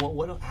say,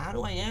 well, how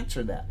do I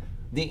answer that?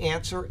 The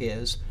answer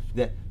is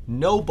that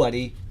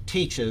nobody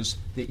teaches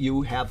that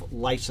you have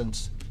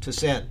license to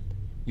sin.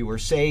 You are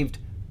saved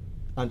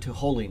unto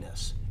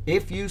holiness.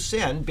 If you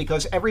sin,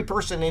 because every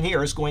person in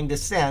here is going to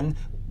sin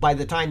by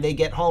the time they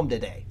get home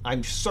today.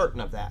 I'm certain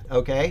of that,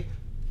 okay?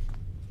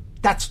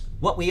 That's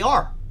what we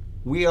are.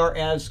 We are,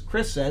 as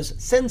Chris says,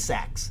 sin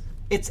sacks.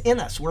 It's in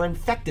us. We're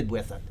infected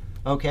with it,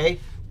 okay?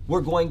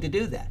 We're going to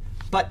do that.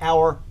 But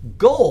our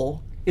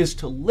goal is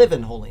to live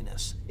in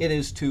holiness. It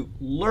is to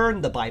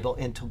learn the Bible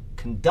and to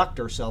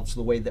conduct ourselves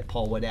the way that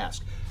Paul would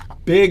ask.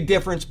 Big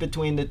difference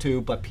between the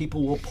two, but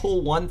people will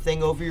pull one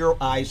thing over your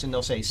eyes and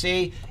they'll say,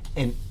 see,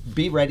 and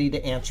be ready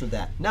to answer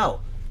that. No,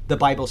 the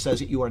Bible says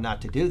that you are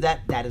not to do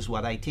that. That is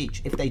what I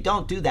teach. If they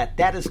don't do that,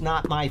 that is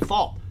not my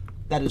fault.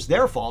 That is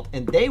their fault,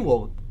 and they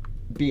will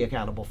be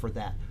accountable for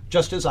that,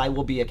 just as I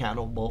will be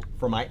accountable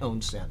for my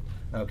own sin.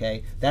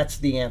 Okay? That's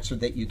the answer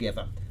that you give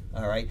them.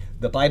 All right?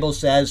 The Bible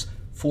says,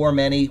 for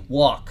many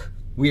walk.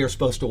 We are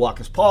supposed to walk.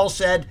 As Paul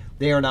said,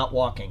 they are not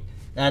walking.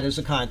 That is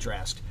a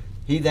contrast.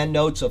 He then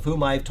notes, of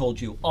whom I have told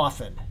you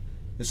often.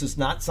 This is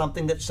not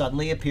something that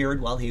suddenly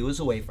appeared while he was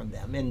away from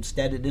them.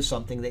 Instead, it is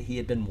something that he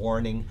had been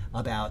warning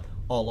about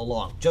all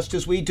along. Just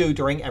as we do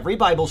during every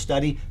Bible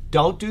study,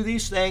 don't do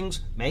these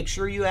things. Make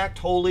sure you act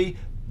holy.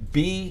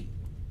 Be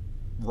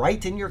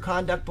right in your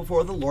conduct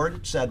before the Lord,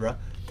 etc.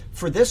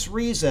 For this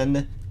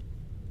reason,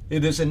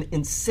 it is an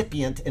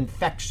incipient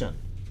infection.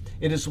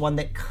 It is one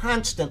that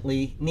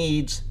constantly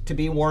needs to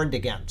be warned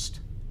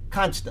against.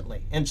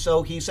 Constantly. And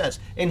so he says,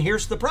 and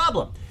here's the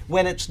problem.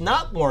 When it's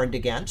not warned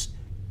against,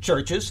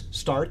 churches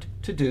start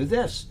to do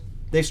this.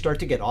 They start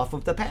to get off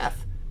of the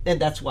path. And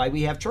that's why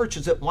we have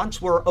churches that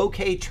once were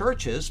okay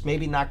churches,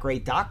 maybe not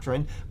great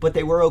doctrine, but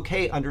they were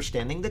okay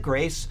understanding the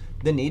grace,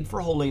 the need for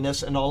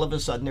holiness, and all of a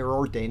sudden they're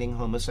ordaining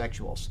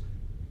homosexuals.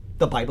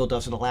 The Bible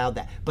doesn't allow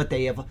that, but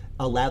they have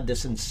allowed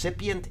this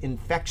incipient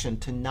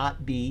infection to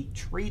not be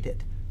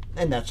treated.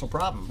 And that's a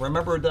problem.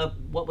 Remember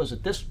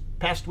this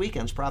past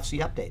weekend's prophecy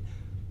update.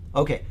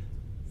 Okay,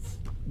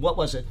 what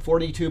was it?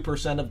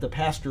 42% of the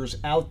pastors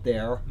out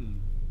there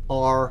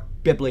are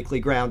biblically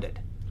grounded.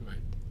 Right.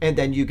 And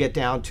then you get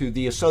down to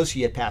the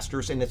associate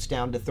pastors, and it's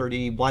down to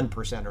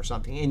 31% or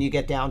something. And you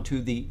get down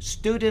to the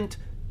student,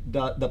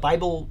 the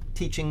Bible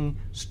teaching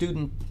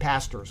student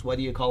pastors. What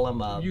do you call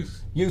them?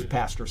 Youth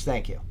pastors,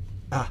 thank you.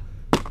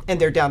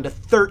 And they're down to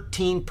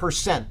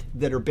 13%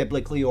 that are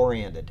biblically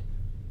oriented.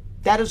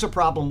 That is a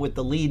problem with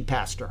the lead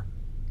pastor,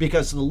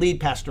 because the lead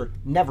pastor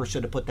never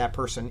should have put that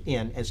person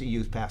in as a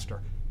youth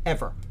pastor,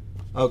 ever.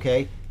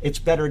 Okay? It's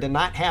better to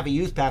not have a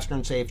youth pastor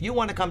and say, if you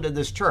want to come to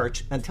this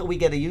church, until we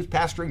get a youth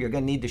pastor, you're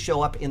going to need to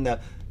show up in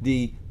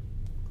the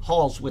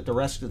halls with the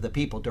rest of the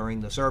people during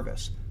the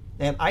service.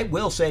 And I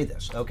will say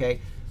this,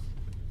 okay?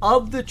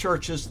 Of the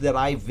churches that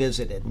I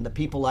visited and the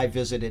people I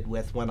visited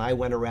with when I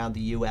went around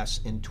the U.S.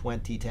 in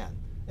 2010,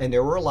 and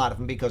there were a lot of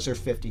them because there's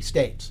 50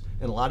 states,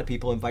 and a lot of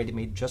people invited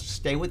me just to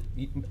stay with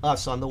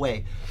us on the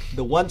way.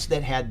 The ones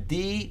that had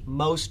the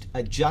most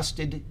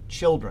adjusted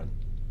children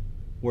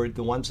were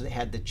the ones that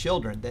had the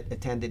children that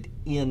attended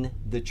in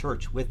the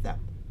church with them.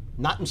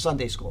 Not in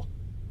Sunday school,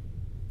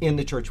 in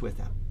the church with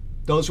them.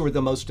 Those were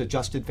the most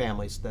adjusted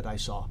families that I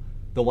saw.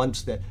 The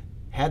ones that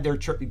had their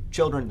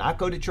children not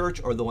go to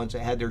church, or the ones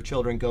that had their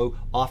children go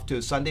off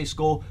to Sunday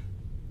school,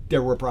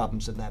 there were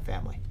problems in that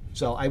family.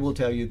 So I will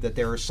tell you that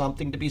there is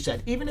something to be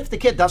said. Even if the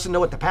kid doesn't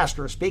know what the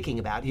pastor is speaking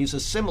about, he's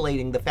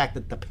assimilating the fact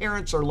that the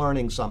parents are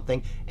learning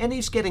something, and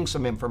he's getting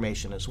some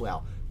information as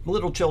well.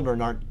 Little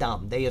children aren't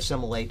dumb. They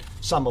assimilate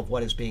some of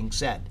what is being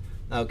said.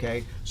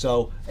 Okay?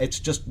 So it's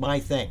just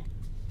my thing.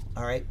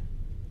 All right?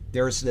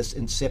 There's this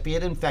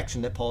incipient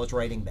infection that Paul is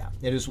writing about.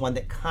 It is one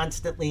that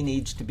constantly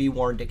needs to be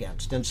warned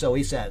against. And so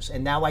he says,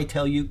 and now I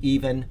tell you,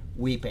 even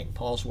weeping,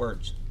 Paul's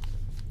words.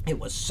 It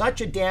was such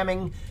a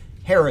damning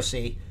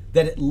heresy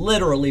that it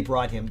literally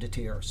brought him to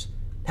tears.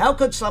 How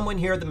could someone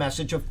hear the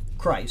message of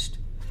Christ,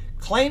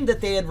 claim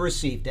that they had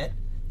received it,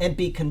 and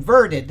be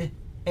converted,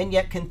 and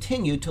yet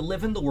continue to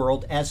live in the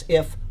world as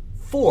if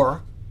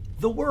for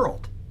the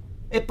world?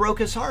 It broke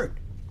his heart.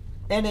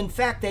 And in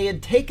fact, they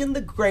had taken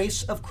the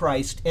grace of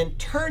Christ and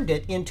turned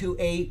it into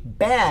a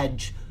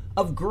badge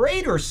of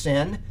greater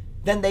sin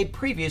than they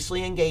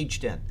previously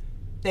engaged in.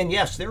 And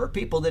yes, there are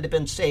people that have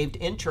been saved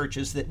in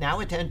churches that now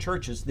attend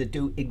churches that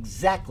do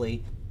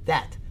exactly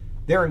that.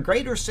 They're in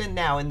greater sin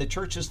now in the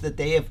churches that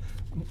they have,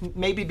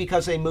 maybe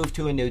because they moved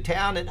to a new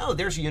town, and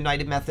there's a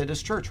United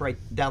Methodist Church right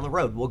down the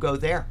road. We'll go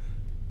there.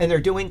 And they're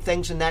doing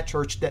things in that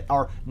church that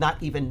are not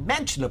even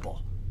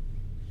mentionable.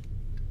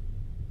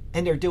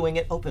 And they're doing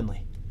it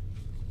openly.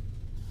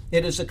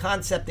 It is a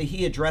concept that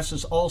he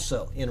addresses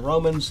also in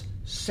Romans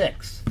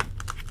 6.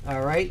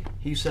 All right?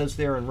 He says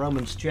there in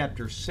Romans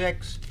chapter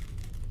 6,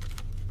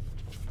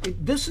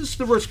 this is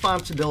the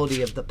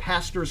responsibility of the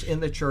pastors in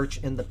the church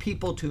and the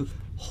people to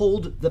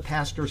hold the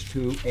pastors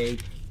to a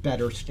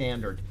better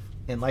standard.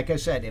 And like I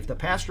said, if the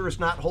pastor is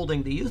not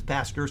holding the youth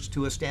pastors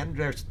to a standard,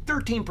 there's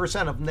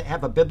 13% of them that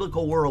have a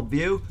biblical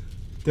worldview,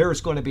 there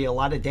is going to be a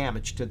lot of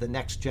damage to the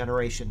next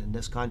generation in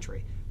this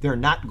country. They're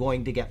not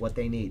going to get what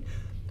they need.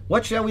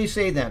 What shall we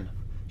say then?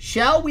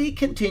 Shall we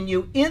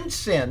continue in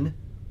sin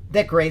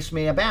that grace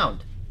may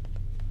abound?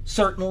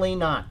 Certainly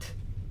not.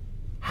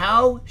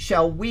 How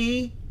shall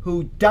we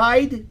who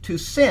died to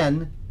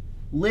sin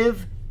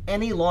live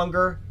any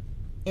longer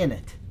in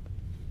it?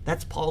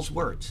 That's Paul's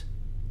words.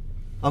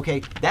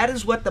 Okay, that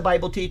is what the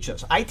Bible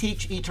teaches. I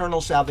teach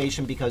eternal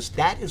salvation because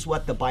that is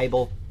what the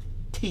Bible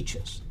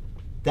teaches.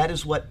 That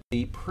is what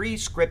the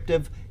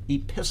prescriptive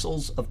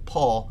epistles of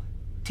Paul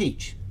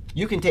teach.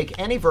 You can take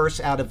any verse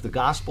out of the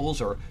Gospels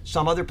or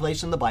some other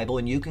place in the Bible,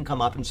 and you can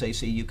come up and say,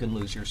 see, you can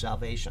lose your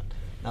salvation.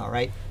 All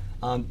right?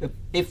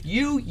 If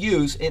you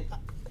use it,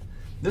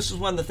 this is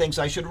one of the things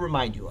I should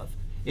remind you of.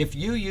 If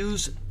you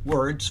use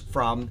words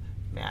from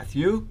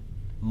Matthew,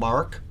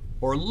 Mark,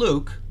 or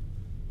Luke,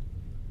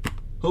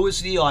 who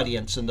is the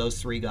audience in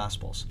those three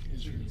Gospels?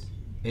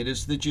 It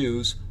is the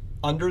Jews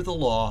under the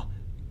law,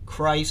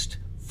 Christ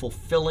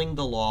fulfilling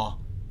the law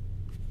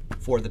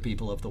for the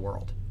people of the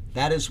world.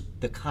 That is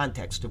the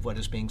context of what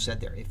is being said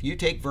there. If you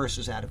take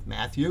verses out of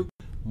Matthew,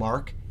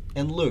 Mark,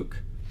 and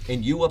Luke,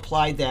 and you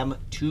apply them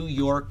to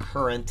your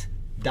current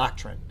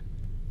doctrine,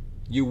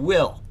 you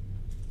will,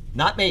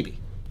 not maybe,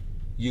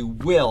 you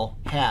will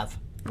have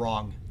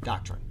wrong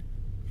doctrine.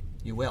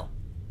 You will,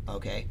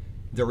 okay?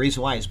 The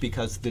reason why is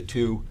because the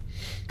two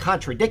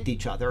contradict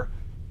each other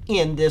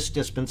in this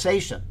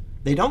dispensation.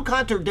 They don't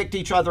contradict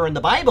each other in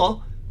the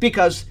Bible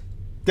because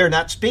they're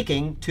not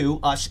speaking to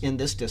us in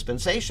this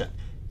dispensation.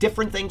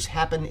 Different things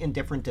happen in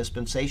different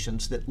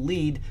dispensations that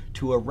lead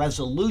to a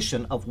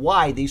resolution of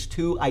why these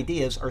two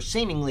ideas are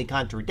seemingly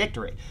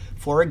contradictory.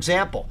 For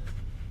example,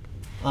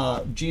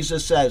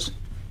 Jesus says,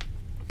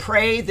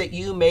 "Pray that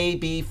you may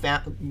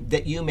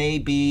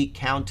be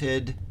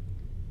counted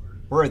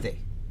worthy."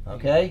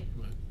 Okay?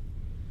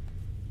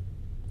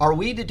 Are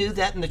we to do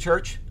that in the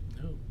church?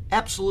 No.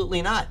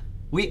 Absolutely not.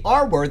 We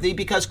are worthy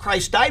because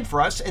Christ died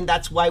for us, and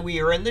that's why we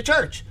are in the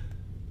church.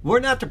 We're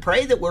not to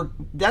pray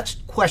that's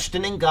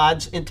questioning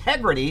God's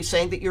integrity,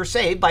 saying that you're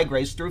saved by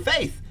grace through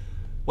faith.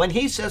 When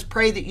he says,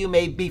 pray that you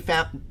may be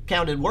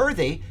counted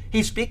worthy,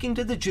 he's speaking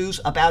to the Jews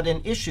about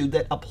an issue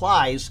that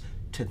applies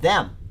to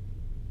them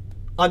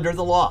under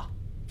the law,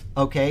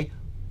 okay?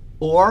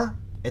 Or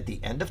at the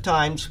end of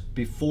times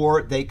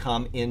before they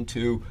come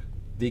into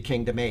the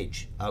kingdom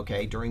age,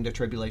 okay, during the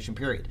tribulation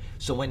period.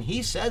 So when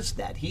he says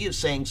that, he is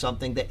saying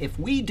something that if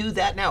we do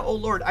that now, oh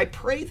Lord, I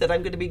pray that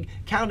I'm going to be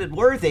counted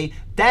worthy,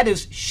 that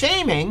is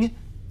shaming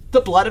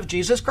the blood of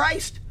Jesus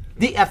Christ,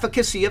 the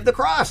efficacy of the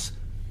cross.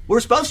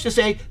 We're supposed to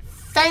say,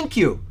 thank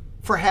you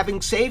for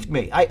having saved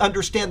me. I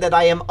understand that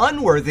I am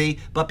unworthy,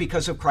 but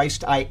because of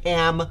Christ, I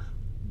am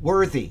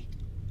worthy.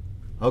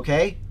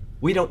 Okay?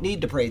 We don't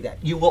need to pray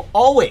that. You will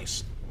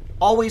always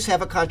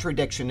have a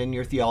contradiction in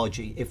your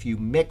theology if you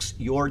mix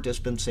your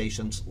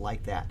dispensations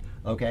like that.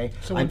 Okay?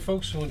 So when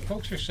folks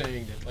are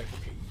saying that, like,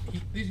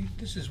 okay,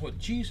 this is what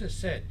Jesus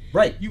said,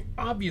 right? You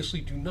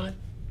obviously do not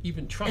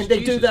even trust and they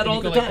Jesus. do that and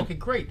all the like, time. Okay,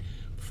 great,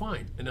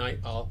 fine. And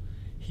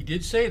he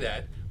did say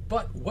that,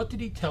 but what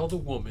did he tell the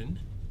woman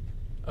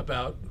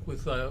about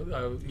with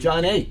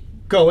John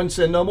 8? Go and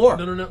sin no more.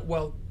 No.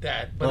 Well,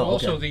 that, but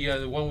also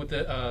the one with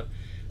the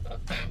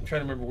I'm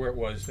trying to remember where it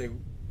was. They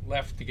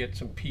left to get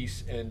some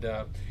peace, and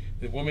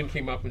the woman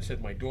came up and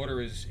said, "My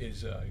daughter is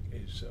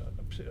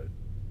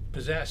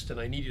possessed, and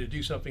I need you to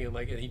do something."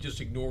 And he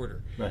just ignored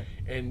her. Right.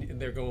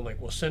 And they're going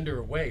like, "Well, send her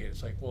away." And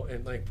it's like, well,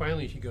 and like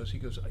finally he goes,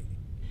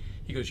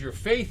 "Your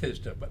faith is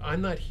done, but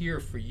I'm not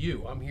here for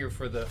you. I'm here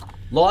for the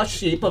lost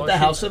sheep of the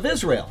house of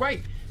Israel."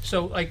 Right.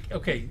 So like,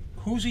 okay,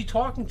 who's he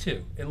talking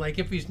to? And like,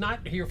 if he's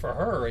not here for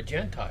her, a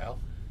Gentile,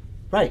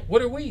 right?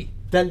 What are we?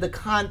 Then the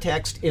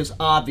context is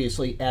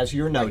obviously, as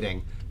you're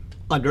noting,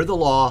 under the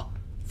law,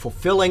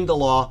 fulfilling the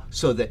law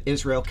so that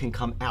Israel can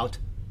come out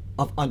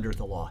of under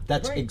the law.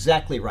 That's right.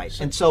 Exactly right.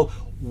 And so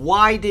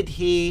why did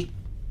he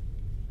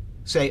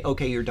say,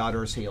 okay, your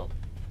daughter is healed?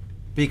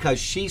 Because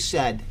she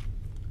said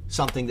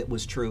something that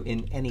was true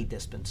in any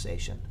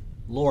dispensation.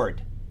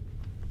 Lord,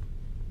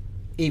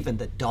 even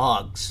the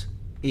dogs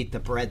eat the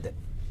bread that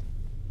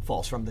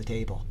falls from the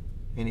table.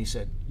 And he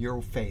said,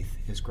 your faith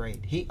is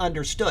great. He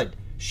understood.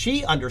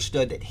 She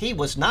understood that he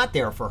was not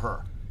there for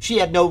her. She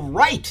had no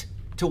right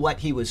to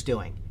what he was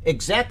doing,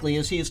 exactly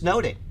as he is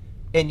noting.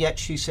 And yet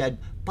she said,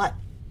 but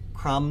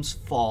crumbs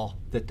fall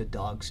that the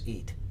dogs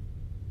eat.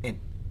 And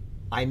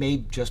I may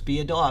just be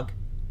a dog,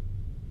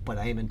 but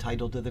I am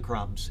entitled to the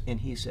crumbs.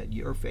 And he said,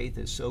 your faith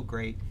is so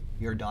great,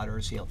 your daughter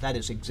is healed. That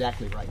is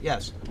exactly right.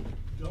 Yes?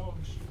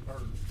 Dogs are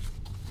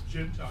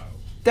Gentiles.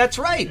 That's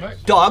right.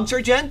 Dogs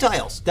are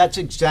Gentiles. That's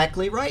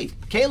exactly right.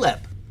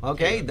 Caleb,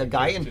 okay, the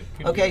guy in,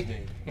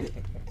 okay,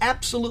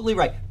 absolutely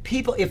right.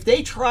 People, if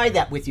they try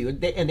that with you, and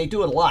they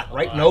do it a lot,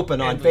 right, and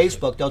open on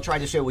Facebook, they'll try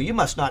to say, well, you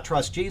must not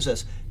trust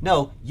Jesus.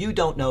 No, you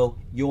don't know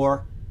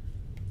your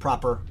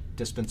proper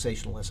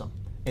dispensationalism,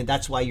 and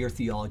that's why your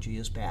theology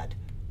is bad,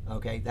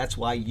 okay? That's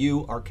why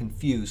you are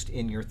confused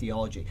in your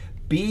theology.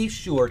 Be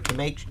sure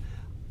to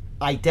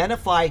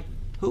identify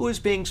who is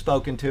being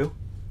spoken to.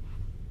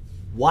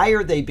 Why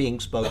are they being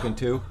spoken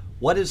to?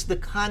 What is the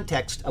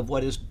context of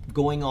what is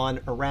going on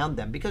around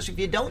them? Because if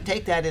you don't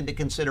take that into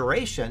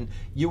consideration,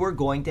 you are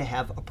going to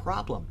have a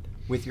problem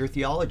with your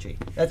theology.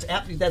 That's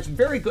a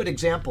very good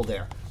example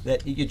there,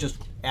 that you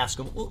just ask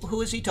them, well,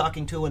 who is he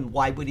talking to and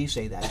why would he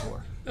say that to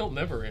her? They'll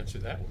never answer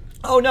that one.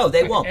 Oh, no,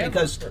 they won't,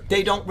 because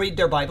they don't read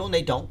their Bible and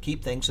they don't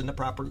keep things in the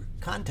proper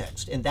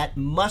context. And that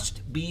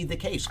must be the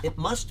case. It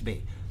must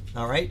be,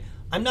 all right?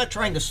 I'm not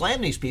trying to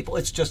slam these people.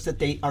 It's just that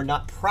they are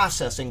not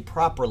processing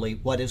properly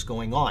what is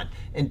going on.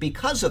 And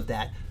because of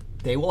that,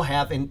 they will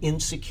have an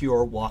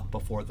insecure walk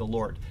before the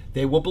Lord.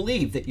 They will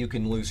believe that you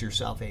can lose your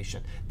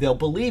salvation. They'll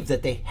believe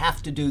that they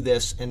have to do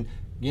this, and,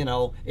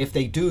 if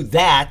they do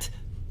that,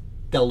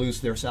 they'll lose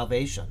their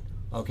salvation.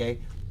 Okay?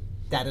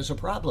 That is a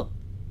problem.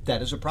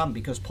 That is a problem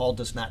because Paul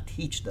does not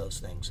teach those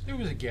things. There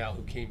was a gal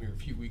who came here a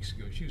few weeks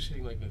ago. She was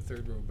sitting like in the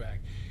third row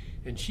back,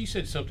 and she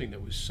said something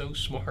that was so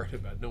smart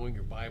about knowing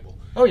your Bible.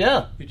 Oh,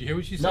 yeah. Did you hear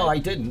what she said? No, I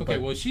didn't. Okay,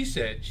 well, she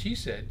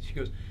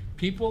goes,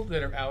 people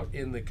that are out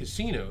in the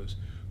casinos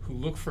who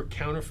look for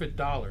counterfeit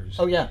dollars.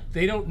 Oh, yeah.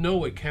 They don't know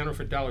what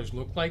counterfeit dollars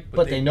look like,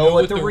 but they know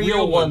what the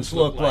real ones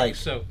look look like.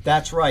 So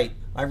that's right.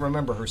 I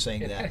remember her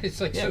saying that.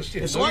 It's like, so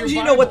as long as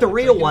you know what the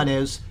real one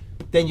is,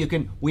 then you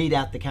can weed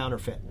out the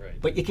counterfeit.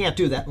 Right. But you can't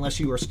do that unless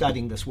you are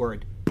studying this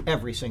word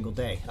every single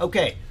day.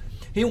 Okay.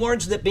 He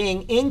warns that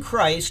being in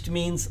Christ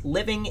means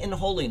living in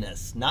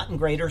holiness, not in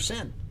greater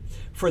sin.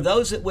 For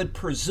those that would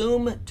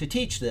presume to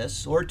teach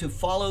this or to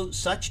follow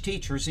such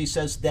teachers, he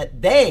says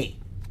that they,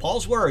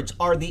 Paul's words,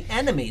 are the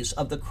enemies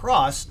of the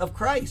cross of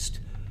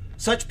Christ.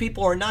 Such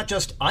people are not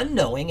just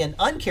unknowing and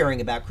uncaring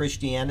about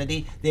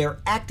Christianity, they are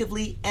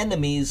actively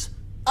enemies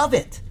of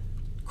it.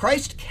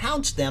 Christ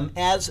counts them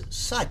as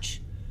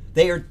such.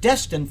 They are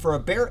destined for a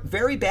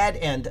very bad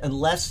end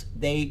unless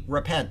they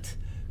repent,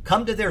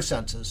 come to their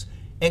senses,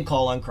 and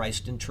call on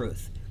Christ in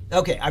truth.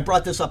 Okay, I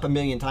brought this up a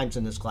million times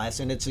in this class,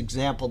 and it's an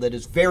example that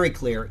is very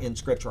clear in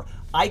Scripture.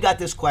 I got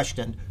this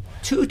question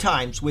 2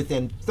 times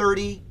within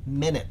 30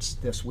 minutes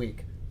this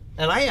week,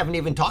 and I haven't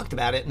even talked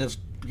about it in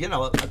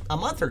a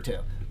month or 2.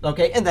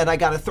 Okay, and then I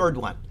got a third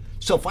one.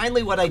 So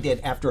finally what I did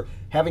after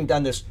having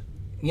done this,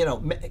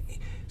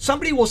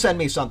 somebody will send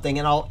me something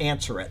and I'll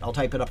answer it. I'll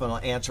type it up and I'll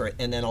answer it,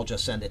 and then I'll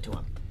just send it to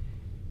them.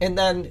 And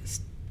then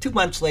 2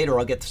 months later,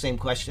 I'll get the same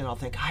question. I'll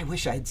think, I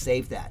wish I had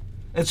saved that.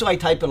 And so I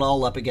type it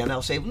all up again.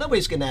 I'll say, well,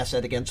 nobody's going to ask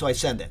that again, so I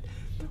send it.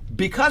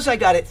 Because I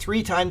got it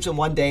 3 times in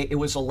one day, it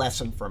was a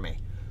lesson for me.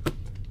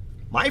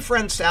 My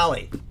friend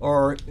Sally,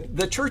 or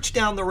the church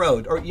down the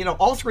road, or,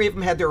 all 3 of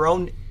them had their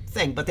own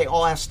thing, but they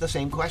all asked the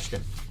same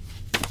question.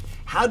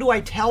 How do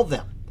I tell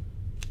them?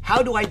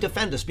 How do I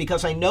defend this?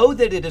 Because I know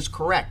that it is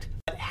correct.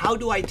 But how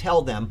do I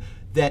tell them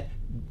that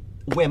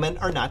women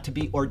are not to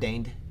be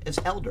ordained as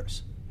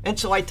elders? And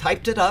so I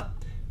typed it up.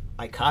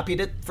 I copied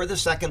it for the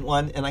second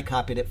one, and I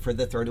copied it for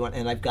the third one,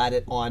 and I've got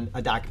it on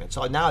a document.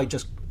 So now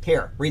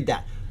here, read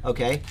that,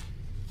 okay?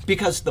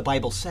 Because the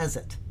Bible says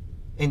it.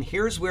 And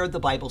here's where the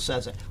Bible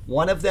says it.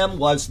 One of them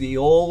was the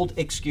old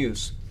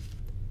excuse.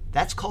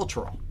 That's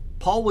cultural.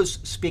 Paul was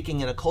speaking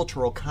in a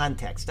cultural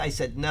context. I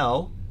said,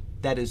 no,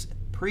 that is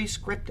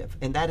prescriptive,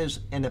 and that is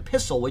an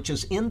epistle which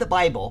is in the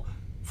Bible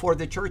for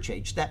the church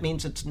age. That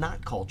means it's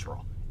not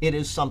cultural. It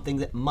is something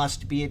that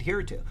must be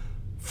adhered to.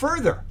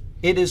 Further,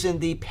 it is in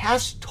the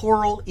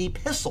pastoral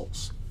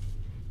epistles.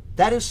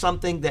 That is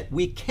something that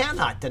we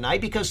cannot deny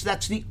because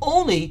that's the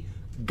only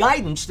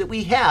guidance that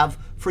we have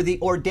for the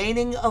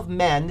ordaining of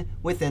men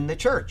within the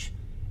church.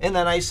 And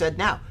then I said,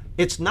 now,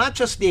 it's not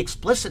just the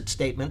explicit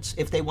statements,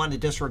 if they want to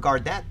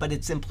disregard that, but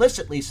it's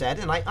implicitly said,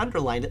 and I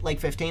underlined it like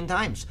 15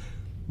 times.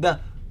 The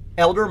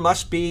elder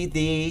must be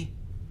the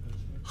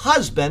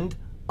husband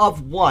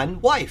of one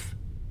wife.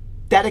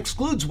 That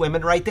excludes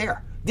women right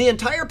there. The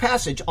entire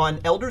passage on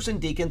elders and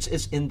deacons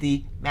is in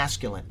the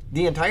masculine,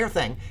 the entire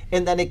thing.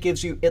 And then it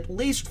gives you at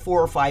least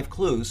 4 or 5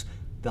 clues.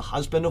 The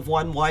husband of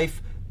one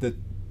wife, the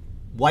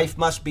wife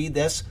must be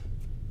this.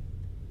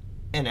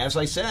 And as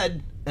I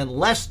said,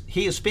 unless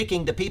he is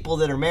speaking to people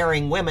that are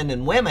marrying women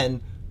and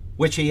women,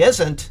 which he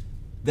isn't,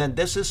 then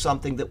this is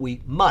something that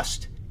we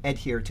must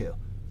adhere to.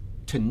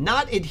 To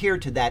not adhere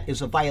to that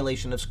is a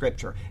violation of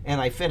Scripture.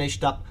 And I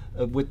finished up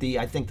with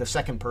I think the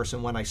second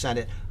person when I sent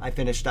it, I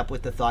finished up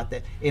with the thought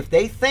that if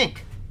they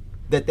think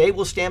that they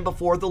will stand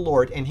before the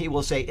Lord and he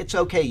will say, it's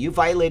okay, you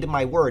violated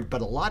my word,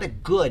 but a lot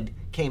of good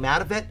came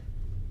out of it,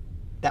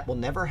 that will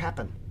never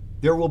happen.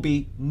 There will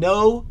be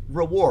no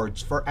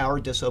rewards for our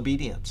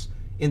disobedience.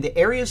 In the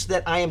areas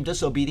that I am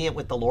disobedient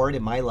with the Lord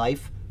in my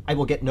life, I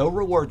will get no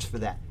rewards for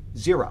that.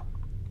 0.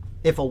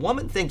 If a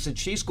woman thinks that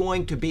she's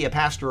going to be a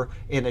pastor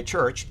in a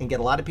church and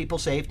get a lot of people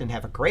saved and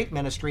have a great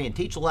ministry and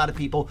teach a lot of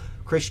people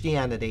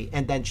Christianity,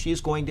 and then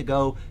she's going to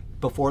go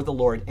before the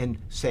Lord and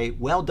say,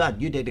 well done,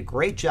 you did a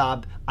great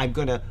job, I'm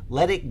going to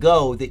let it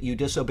go that you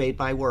disobeyed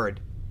my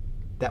word,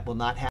 that will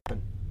not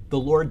happen. The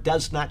Lord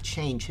does not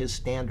change his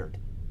standard.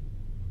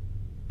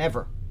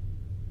 Ever.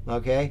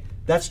 Okay?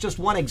 That's just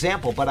one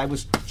example, but I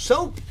was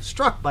so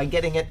struck by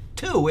getting it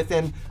 2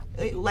 within,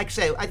 like I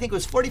say, I think it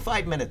was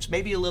 45 minutes,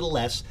 maybe a little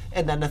less,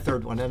 and then the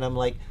third one. And I'm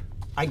like,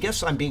 I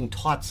guess I'm being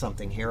taught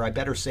something here. I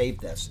better save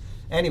this.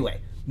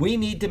 Anyway, we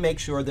need to make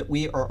sure that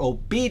we are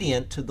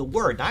obedient to the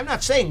word. Now, I'm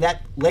not saying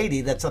that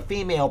lady that's a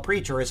female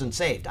preacher isn't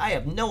saved. I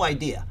have no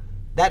idea.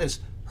 That is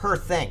her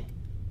thing.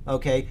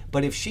 Okay?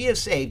 But if she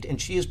is saved and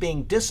she is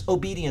being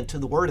disobedient to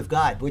the word of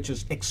God, which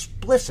is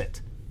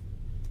explicit,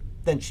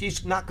 then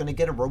she's not going to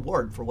get a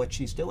reward for what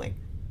she's doing.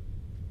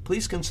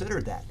 Please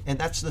consider that. And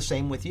that's the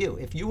same with you.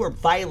 If you are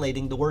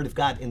violating the Word of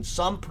God in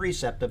some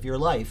precept of your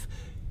life,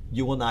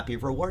 you will not be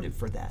rewarded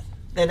for that.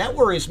 And that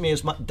worries me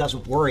as much,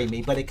 doesn't worry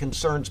me, but it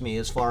concerns me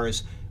as far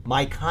as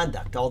my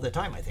conduct all the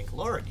time. I think,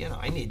 Lord,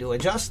 I need to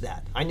adjust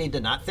that. I need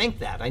to not think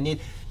that.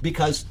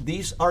 Because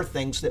these are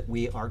things that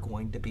we are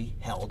going to be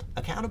held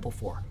accountable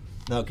for.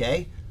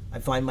 Okay? I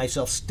find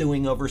myself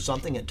stewing over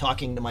something and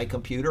talking to my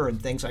computer and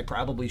things I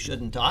probably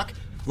shouldn't talk.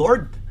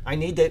 Lord, I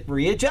need to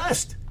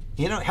readjust.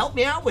 Help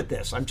me out with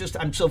this.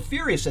 I'm so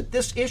furious at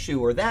this issue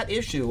or that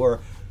issue or,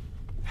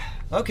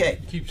 okay.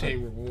 You keep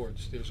saying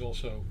rewards. There's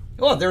also...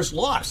 Well, there's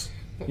loss.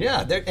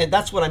 Yeah, and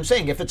that's what I'm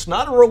saying. If it's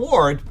not a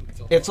reward,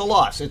 it's a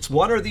loss. It's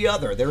one or the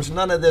other. There's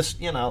none of this,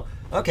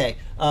 Okay,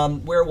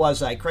 where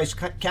was I? Christ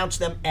counts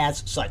them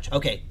as such.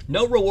 Okay,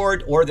 no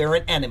reward or they're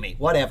an enemy,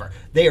 whatever.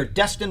 They are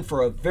destined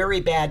for a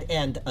very bad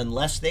end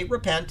unless they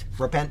repent.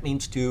 Repent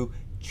means to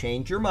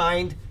change your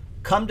mind,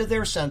 come to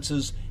their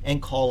senses, and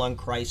call on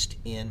Christ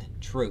in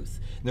truth.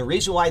 And the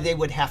reason why they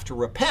would have to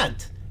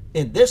repent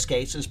in this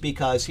case is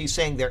because he's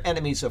saying they're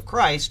enemies of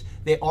Christ.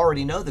 They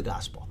already know the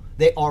gospel.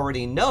 They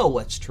already know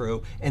what's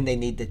true, and they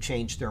need to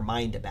change their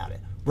mind about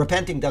it.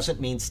 Repenting doesn't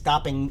mean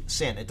stopping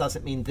sin. It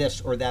doesn't mean this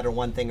or that or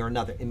one thing or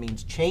another. It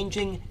means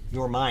changing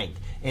your mind.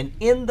 And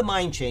in the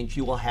mind change,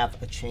 you will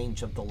have a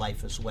change of the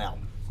life as well.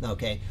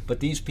 Okay? But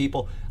these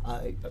people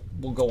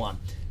will go on.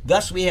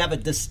 Thus, we have a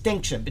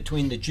distinction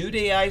between the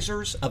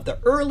Judaizers of the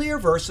earlier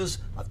verses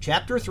of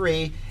chapter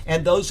 3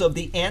 and those of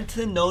the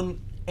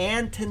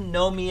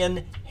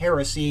antinomian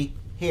heresy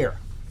here.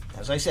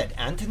 As I said,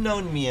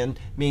 antinomian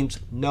means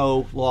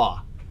no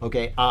law.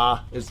 Okay,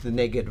 is the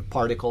negative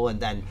particle, and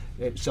then,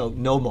 so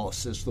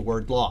nomos is the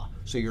word law.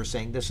 So you're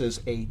saying this is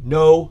a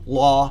no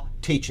law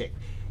teaching.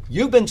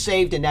 You've been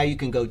saved and now you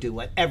can go do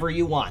whatever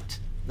you want.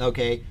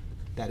 Okay,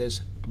 that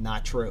is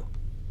not true.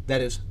 That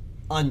is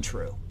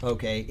untrue.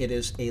 Okay, it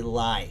is a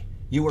lie.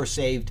 You are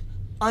saved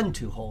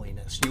unto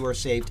holiness. You are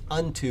saved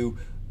unto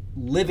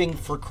living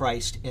for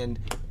Christ and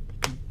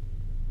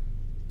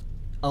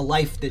a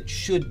life that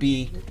should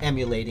be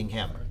emulating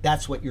him.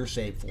 That's what you're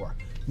saved for.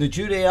 The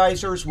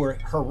Judaizers were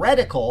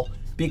heretical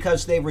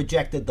because they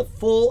rejected the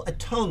full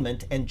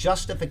atonement and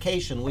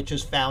justification which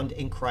is found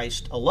in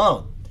Christ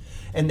alone.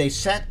 And they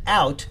set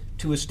out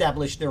to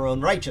establish their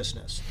own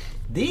righteousness.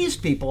 These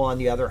people, on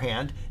the other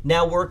hand,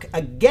 now work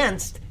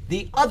against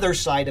the other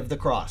side of the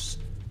cross.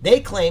 They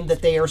claim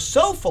that they are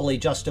so fully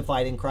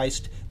justified in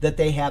Christ that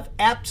they have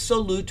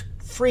absolute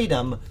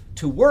freedom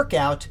to work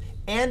out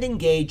and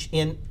engage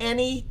in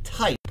any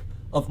type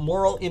of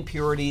moral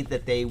impurity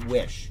that they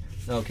wish.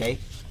 Okay?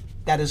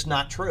 That is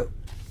not true.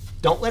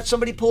 Don't let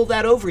somebody pull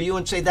that over you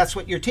and say that's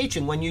what you're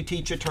teaching when you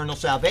teach eternal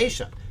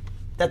salvation.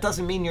 That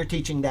doesn't mean you're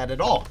teaching that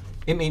at all.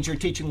 It means you're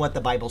teaching what the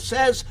Bible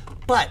says,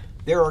 but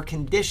there are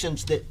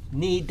conditions that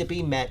need to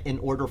be met in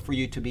order for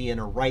you to be in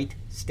a right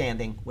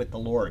standing with the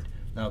Lord.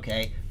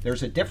 Okay?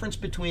 There's a difference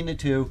between the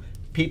two.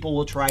 People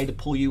will try to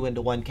pull you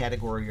into one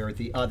category or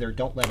the other.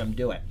 Don't let them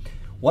do it.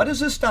 What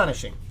is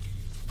astonishing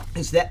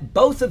is that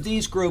both of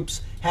these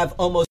groups have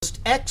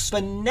almost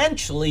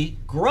exponentially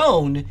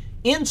grown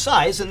in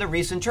size in the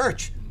recent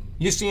church.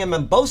 You see them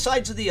on both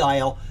sides of the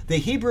aisle. The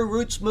Hebrew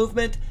Roots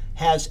movement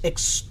has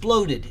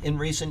exploded in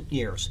recent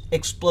years,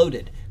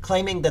 exploded,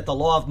 claiming that the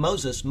law of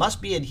Moses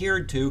must be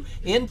adhered to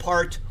in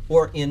part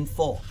or in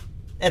full.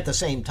 At the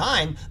same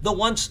time, the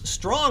once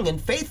strong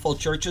and faithful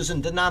churches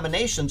and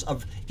denominations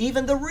of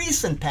even the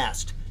recent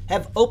past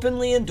have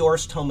openly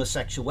endorsed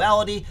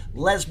homosexuality,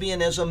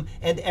 lesbianism,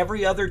 and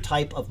every other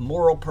type of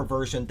moral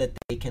perversion that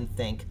they can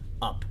think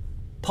up.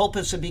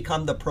 Pulpits have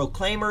become the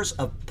proclaimers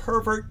of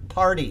pervert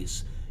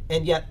parties,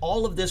 and yet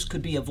all of this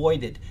could be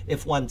avoided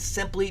if one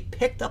simply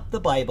picked up the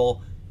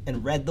Bible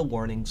and read the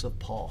warnings of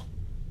Paul.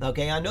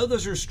 Okay, I know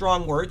those are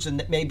strong words and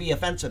that may be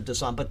offensive to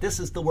some, but this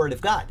is the Word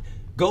of God.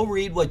 Go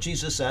read what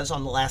Jesus says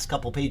on the last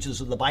couple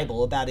pages of the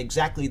Bible about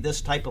exactly this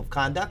type of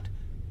conduct,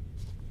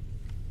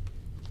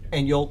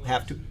 and you'll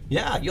have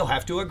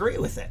to agree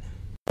with it.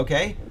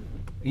 Okay?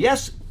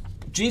 Yes,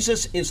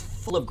 Jesus is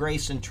full of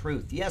grace and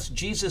truth. Yes,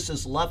 Jesus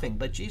is loving,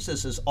 but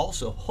Jesus is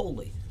also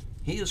holy.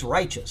 He is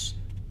righteous,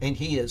 and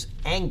he is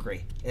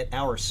angry at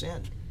our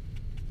sin.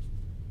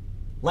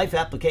 Life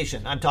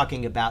application, I'm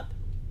talking about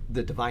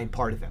the divine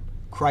part of him.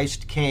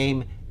 Christ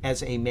came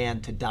as a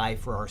man to die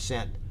for our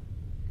sin.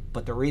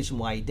 But the reason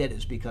why he did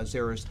is because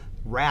there is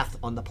wrath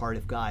on the part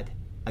of God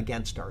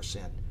against our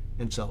sin.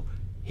 And so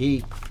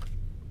he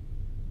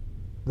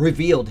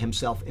revealed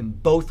himself in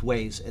both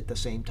ways at the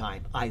same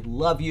time. I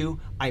love you.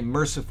 I'm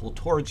merciful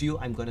towards you.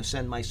 I'm going to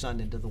send my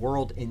son into the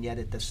world. And yet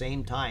at the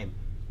same time,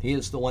 he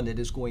is the one that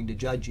is going to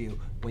judge you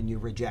when you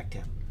reject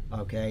him.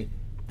 Okay?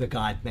 The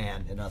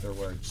God-man, in other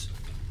words.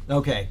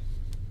 Okay.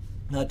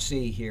 Let's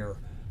see here.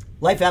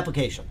 Life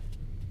application.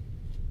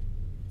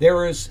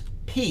 There is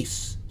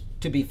peace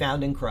to be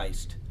found in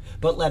Christ.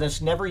 But let us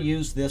never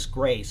use this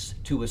grace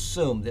to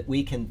assume that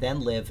we can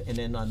then live in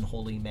an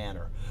unholy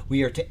manner.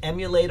 We are to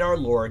emulate our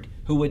Lord,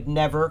 who would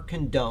never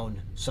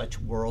condone such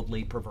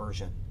worldly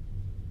perversion.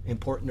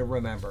 Important to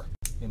remember.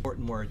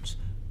 Important words.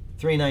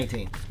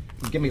 3:19.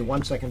 give me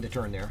 1 second to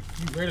turn there.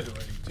 You read it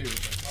already, too.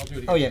 But I'll do it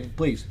again. Oh, yeah,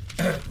 please.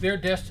 Their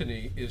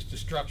destiny is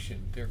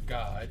destruction. Their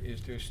God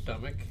is their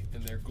stomach,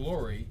 and their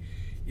glory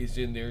is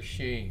in their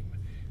shame.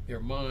 Their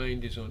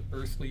mind is on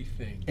earthly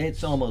things.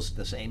 It's almost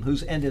the same.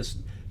 Whose end is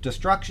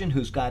destruction,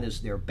 whose God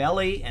is their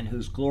belly, and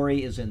whose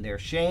glory is in their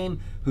shame,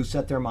 who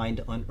set their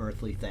mind on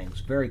earthly things.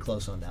 Very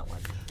close on that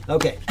one.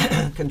 Okay,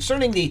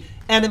 concerning the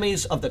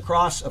enemies of the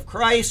cross of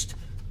Christ,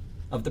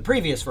 of the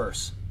previous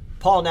verse,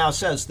 Paul now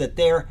says that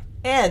their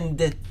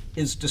end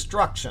is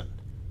destruction.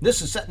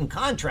 This is set in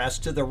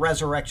contrast to the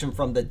resurrection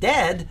from the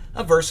dead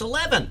of verse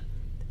 11,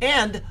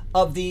 and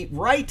of the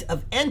right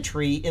of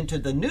entry into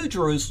the New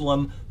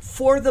Jerusalem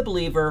for the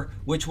believer,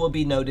 which will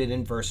be noted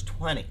in verse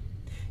 20.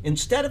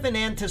 Instead of an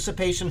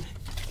anticipation,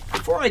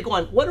 before I go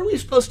on, what are we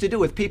supposed to do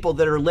with people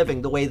that are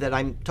living the way that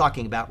I'm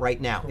talking about right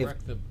now?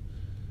 Correct them.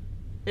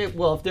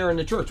 If they're in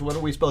the church, what are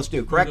we supposed to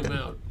do? Correct them.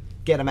 Out.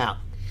 Get them out.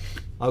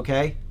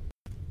 Okay?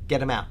 Get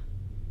them out.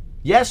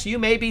 Yes, you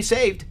may be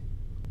saved.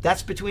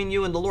 That's between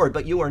you and the Lord,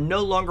 but you are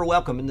no longer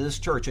welcome in this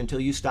church until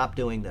you stop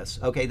doing this.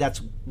 Okay,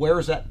 where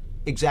is that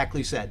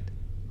exactly said?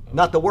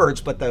 Not the words,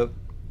 but the...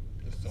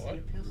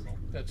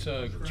 That's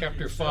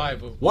chapter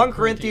 5 of 1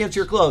 Corinthians,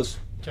 you're close.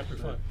 Chapter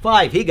 5.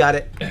 5, he got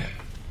it.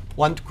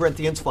 1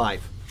 Corinthians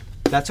 5.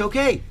 That's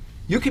okay.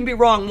 You can be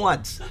wrong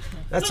once.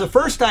 That's the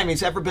first time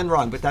he's ever been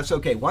wrong, but that's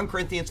okay. 1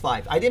 Corinthians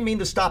 5. I didn't mean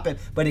to stop it,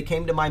 but it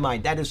came to my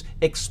mind. That is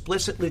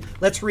explicitly,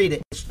 let's read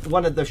it. It's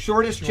one of the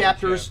shortest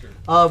chapters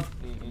of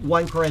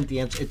 1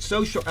 Corinthians. It's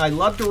so short. I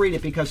love to read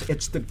it because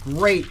it's the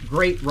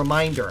great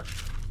reminder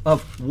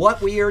of what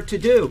we are to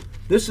do.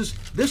 This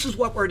is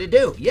what we're to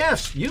do.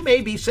 Yes, you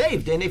may be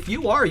saved, and if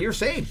you are, you're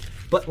saved.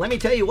 But let me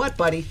tell you what,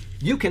 buddy,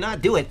 you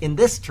cannot do it in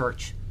this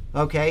church,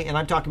 okay? And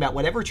I'm talking about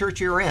whatever church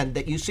you're in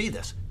that you see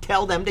this.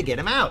 Tell them to get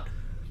him out.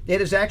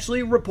 It is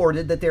actually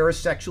reported that there is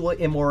sexual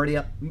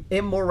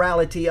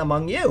immorality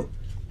among you,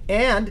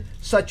 and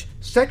such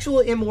sexual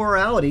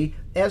immorality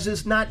as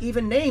is not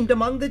even named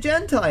among the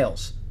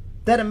Gentiles,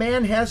 that a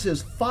man has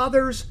his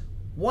father's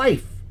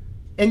wife,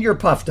 and you're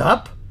puffed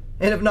up,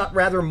 and have not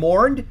rather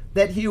mourned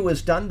that he who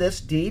has done this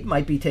deed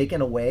might be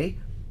taken away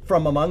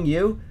from among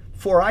you.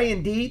 For I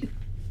indeed,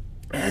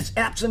 as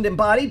absent in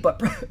body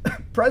but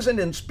present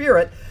in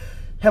spirit,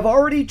 have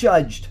already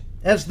judged,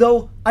 as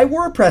though I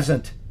were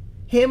present,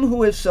 him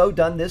who has so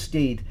done this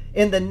deed.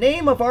 In the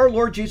name of our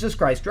Lord Jesus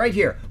Christ, right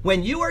here,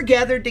 when you are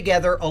gathered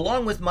together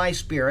along with my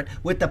spirit,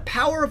 with the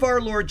power of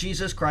our Lord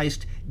Jesus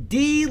Christ,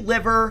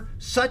 deliver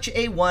such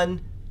a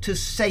one to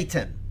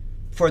Satan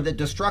for the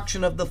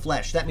destruction of the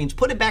flesh. That means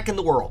put him back in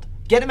the world.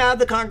 Get him out of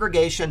the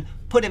congregation,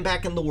 put him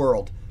back in the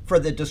world for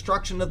the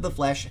destruction of the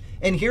flesh.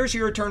 And here's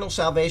your eternal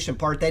salvation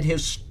part, that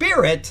his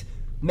spirit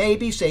may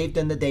be saved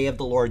in the day of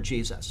the Lord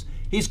Jesus.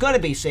 He's going to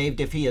be saved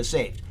if he is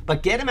saved.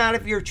 But get him out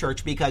of your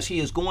church, because he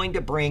is going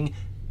to bring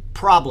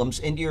problems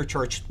into your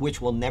church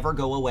which will never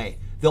go away.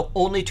 They'll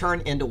only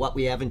turn into what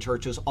we have in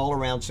churches all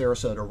around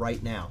Sarasota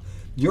right now.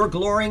 Your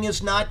glorying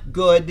is not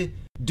good.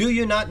 Do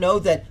you not know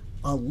that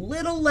a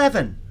little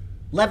leaven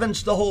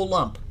leavens the whole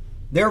lump?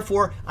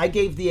 Therefore, I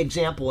gave the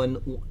example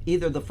in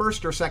either the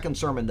first or second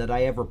sermon that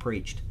I ever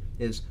preached,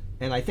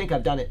 and I think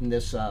I've done it in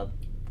this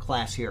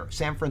class here,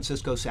 San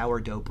Francisco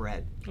sourdough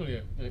bread. Oh,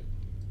 yeah.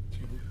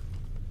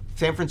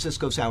 San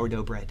Francisco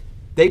sourdough bread.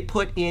 They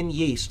put in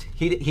yeast.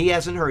 He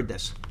hasn't heard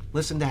this.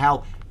 Listen to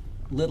how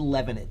little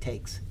leaven it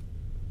takes.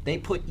 They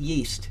put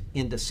yeast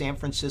into San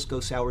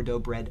Francisco sourdough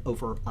bread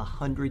over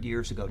 100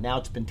 years ago. Now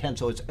it's been 10,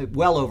 so it's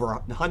well over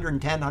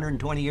 110,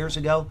 120 years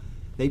ago.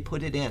 They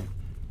put it in.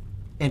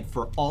 And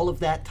for all of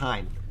that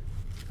time,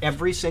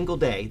 every single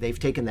day, they've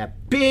taken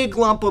that big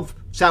lump of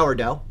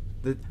sourdough,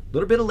 the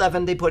little bit of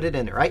leaven, they put it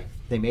in there, right?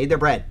 They made their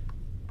bread.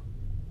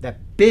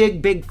 That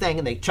big thing,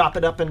 and they chop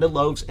it up into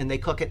loaves, and they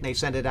cook it, and they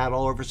send it out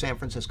all over San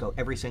Francisco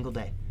every single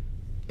day.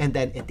 And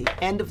then at the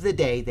end of the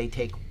day, they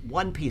take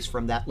one piece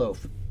from that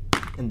loaf,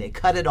 and they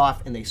cut it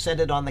off, and they set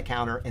it on the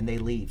counter, and they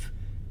leave.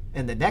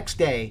 And the next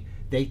day,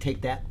 they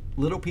take that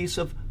little piece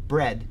of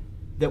bread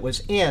that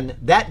was in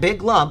that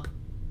big lump,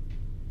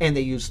 and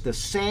they use the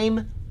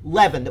same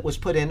leaven that was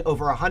put in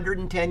over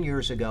 110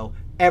 years ago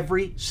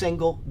every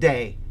single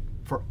day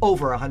for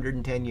over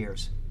 110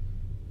 years.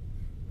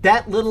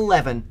 That little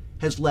leaven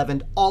has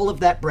leavened all of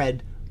that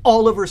bread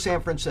all over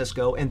San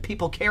Francisco, and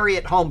people carry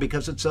it home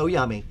because it's so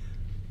yummy.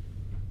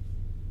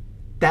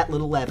 That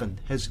little leaven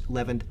has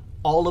leavened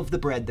all of the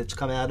bread that's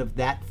come out of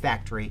that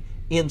factory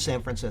in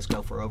San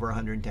Francisco for over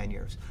 110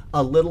 years.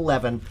 A little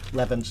leaven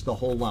leavens the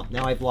whole lump.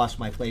 Now I've lost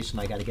my place, and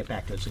I got to get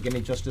back to it, so give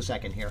me just a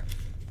second here.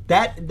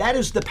 That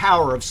is the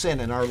power of sin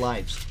in our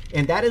lives.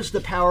 And that is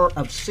the power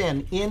of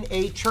sin in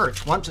a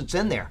church. Once it's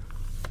in there,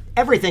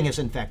 everything is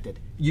infected.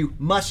 You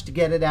must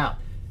get it out.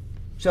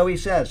 So he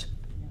says,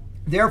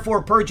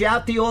 therefore purge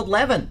out the old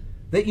leaven,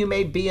 that you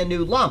may be a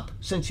new lump,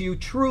 since you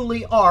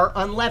truly are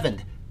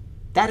unleavened.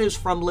 That is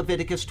from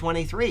Leviticus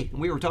 23.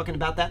 We were talking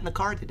about that in the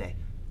car today.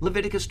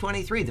 Leviticus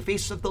 23, the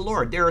feasts of the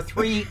Lord. There are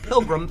 3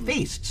 pilgrim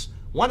feasts.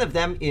 One of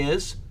them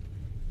is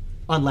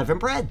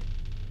unleavened bread.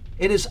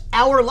 It is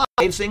our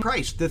lives in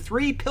Christ. The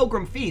 3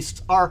 pilgrim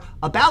feasts are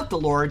about the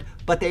Lord,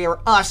 but they are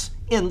us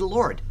in the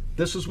Lord.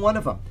 This is one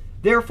of them.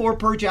 Therefore,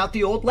 purge out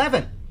the old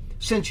leaven,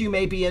 since you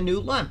may be a new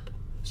lump,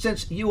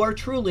 since you are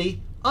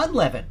truly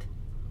unleavened.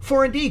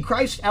 For indeed,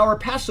 Christ our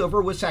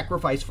Passover was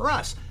sacrificed for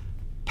us.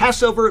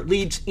 Passover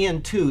leads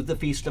into the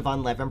Feast of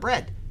Unleavened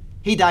Bread.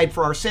 He died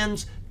for our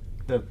sins.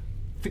 The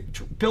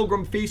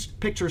pilgrim feast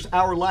pictures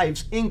our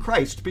lives in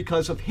Christ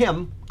because of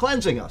him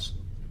cleansing us.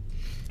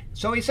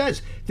 So he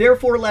says,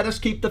 therefore let us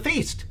keep the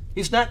feast.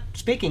 He's not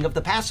speaking of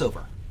the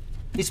Passover.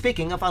 He's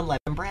speaking of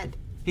unleavened bread.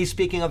 He's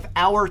speaking of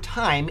our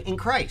time in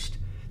Christ.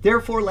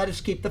 Therefore let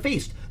us keep the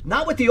feast.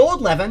 Not with the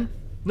old leaven,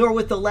 nor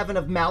with the leaven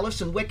of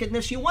malice and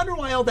wickedness. You wonder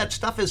why all that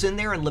stuff is in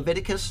there in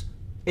Leviticus?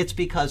 It's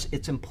because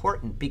it's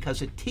important,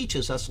 because it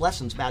teaches us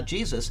lessons about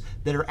Jesus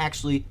that are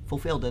actually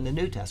fulfilled in the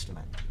New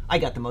Testament. I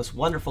got the most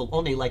wonderful,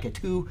 only like a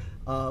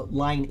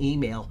 2-line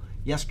email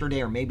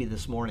yesterday or maybe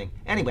this morning.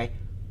 Anyway,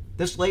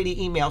 this lady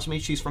emails me.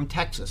 She's from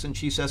Texas, and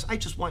she says, I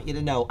just want you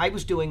to know, I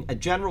was doing a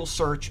general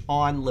search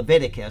on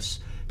Leviticus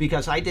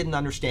because I didn't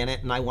understand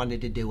it, and I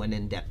wanted to do an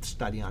in-depth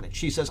study on it.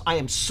 She says, I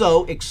am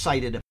so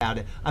excited about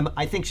it.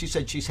 I think she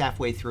said she's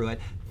halfway through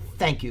it.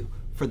 Thank you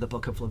for the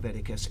book of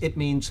Leviticus. It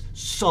means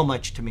so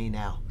much to me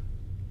now.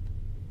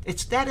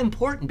 It's that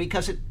important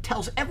because it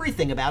tells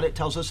everything about it. It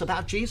tells us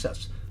about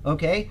Jesus,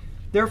 okay?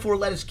 Therefore,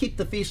 let us keep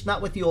the feast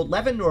not with the old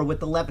leaven, nor with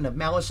the leaven of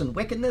malice and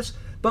wickedness,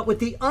 but with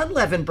the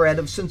unleavened bread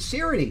of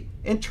sincerity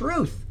and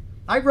truth.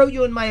 I wrote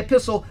you in my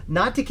epistle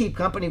not to keep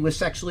company with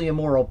sexually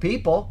immoral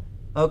people,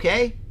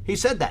 okay? He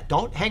said that.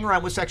 Don't hang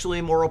around with sexually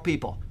immoral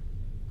people.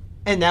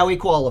 And now he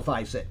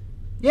qualifies it.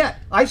 Yeah,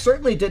 I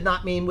certainly did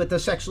not mean with the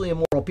sexually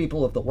immoral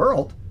people of the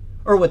world,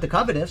 or with the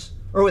covetous,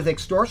 or with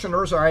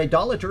extortioners or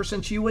idolaters,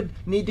 since you would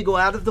need to go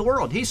out of the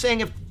world. He's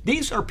saying if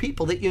these are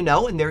people that you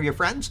know and they're your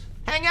friends,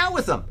 hang out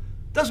with them.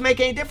 Doesn't make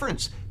any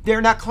difference.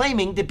 They're not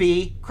claiming to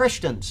be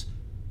Christians.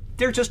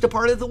 They're just a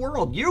part of the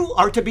world. You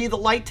are to be the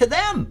light to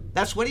them.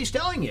 That's what he's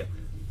telling you.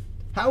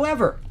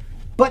 However,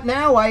 but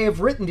now I have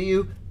written to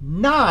you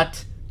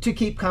not to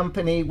keep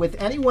company with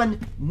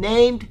anyone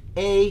named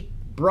a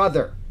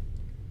brother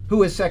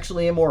who is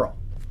sexually immoral,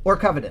 or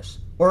covetous,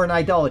 or an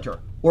idolater,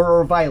 or a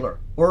reviler,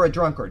 or a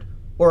drunkard,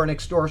 or an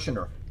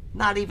extortioner,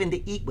 not even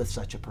to eat with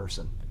such a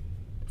person.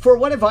 For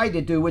what have I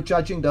to do with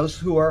judging those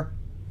who are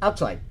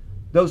outside?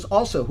 Those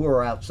also who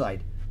are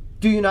outside.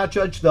 Do you not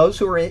judge those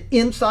who are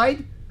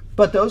inside?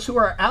 But those who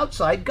are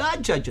outside,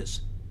 God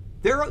judges.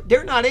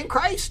 They're not in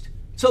Christ.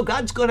 So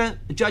God's going to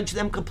judge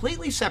them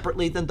completely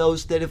separately than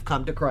those that have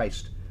come to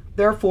Christ.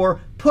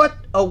 Therefore, put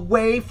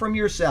away from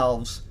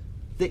yourselves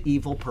the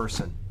evil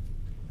person.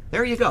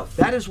 There you go.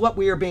 That is what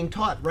we are being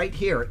taught right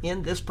here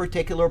in this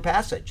particular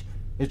passage.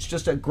 It's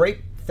just a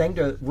great thing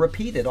to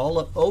repeat it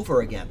all over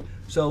again.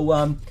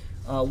 So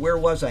where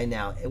was I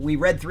now? We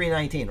read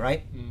 3:19,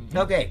 right? Mm-hmm.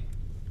 Okay.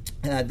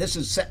 This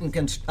is set in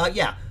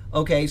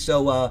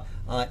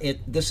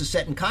this is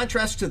set in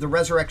contrast to the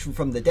resurrection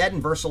from the dead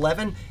in verse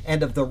 11,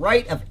 and of the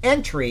right of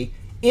entry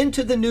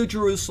into the New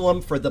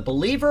Jerusalem for the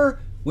believer,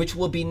 which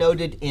will be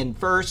noted in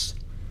verse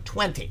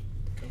 20.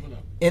 Coming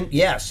up.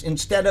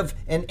 Instead of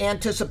an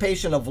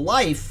anticipation of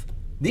life,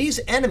 these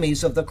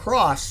enemies of the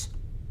cross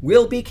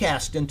will be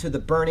cast into the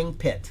burning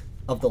pit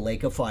of the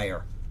lake of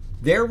fire.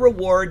 Their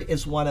reward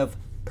is one of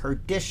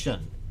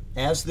perdition,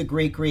 as the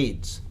Greek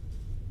reads,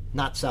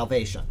 not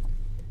salvation.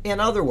 In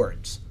other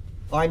words,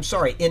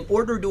 in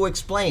order to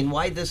explain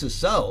why this is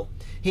so,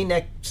 he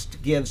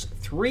next gives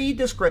 3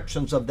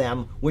 descriptions of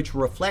them which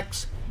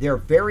reflects their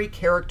very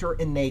character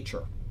and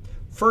nature.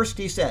 First,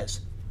 he says,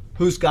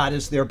 whose God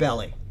is their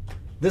belly.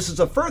 This is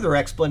a further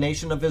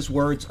explanation of his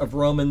words of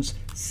Romans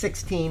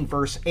 16,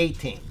 verse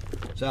 18.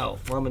 So,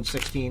 Romans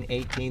 16,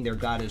 18, their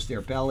God is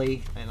their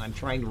belly. And I'm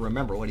trying to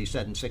remember what he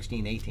said in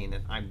 16, 18,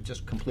 and I'm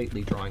just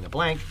completely drawing a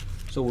blank.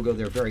 So we'll go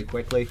there very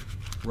quickly.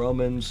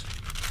 Romans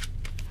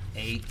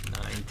 8,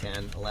 9,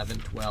 10, 11,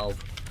 12,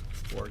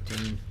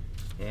 14,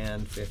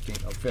 and 15.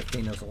 Oh,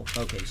 15 is,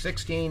 okay,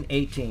 16,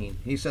 18.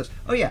 He says,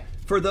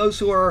 for those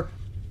who are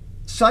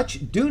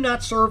such do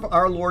not serve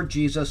our Lord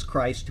Jesus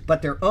Christ,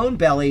 but their own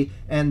belly,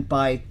 and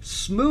by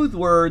smooth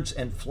words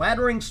and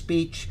flattering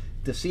speech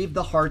deceive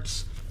the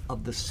hearts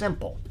of the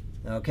simple.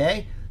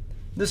 Okay?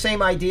 The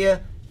same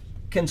idea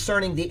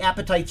concerning the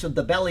appetites of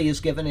the belly is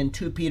given in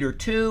 2 Peter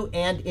 2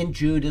 and in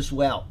Jude as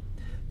well.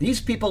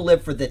 These people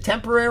live for the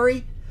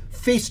temporary,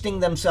 feasting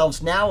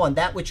themselves now on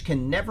that which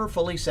can never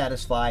fully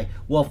satisfy,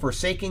 while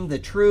forsaking the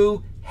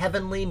true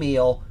heavenly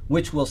meal,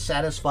 which will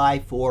satisfy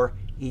for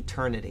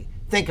eternity.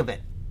 Think of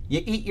it.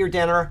 You eat your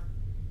dinner,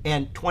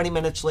 and 20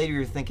 minutes later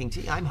you're thinking,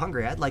 gee, I'm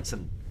hungry. I'd like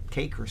some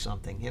cake or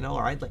something,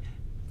 or I'd like...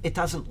 It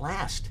doesn't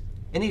last.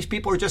 And these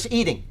people are just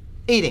eating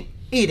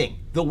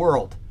the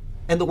world.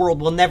 And the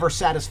world will never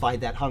satisfy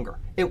that hunger.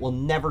 It will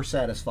never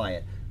satisfy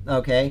it.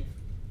 Okay?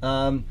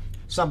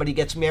 Somebody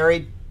gets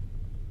married,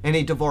 and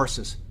he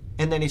divorces.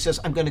 And then he says,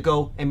 I'm going to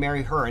go and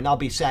marry her, and I'll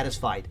be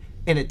satisfied.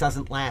 and it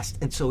doesn't last.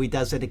 And so he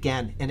does it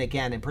again and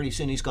again. And pretty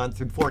soon he's gone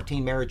through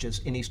 14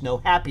 marriages, and he's no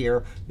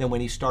happier than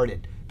when he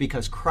started,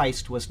 because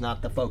Christ was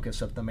not the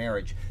focus of the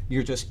marriage.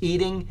 You're just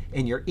eating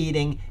and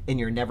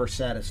you're never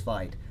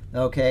satisfied.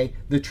 Okay?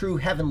 The true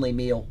heavenly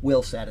meal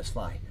will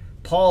satisfy.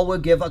 Paul will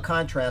give a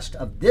contrast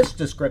of this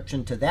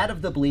description to that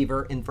of the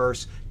believer in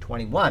verse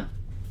 21.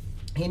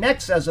 He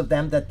next says of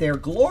them that their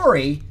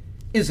glory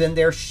is in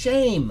their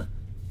shame.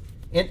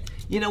 And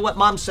you know what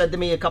Mom said to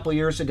me a couple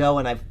years ago,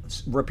 and I've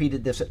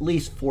repeated this at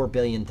least 4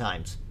 billion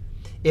times.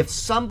 If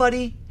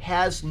somebody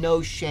has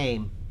no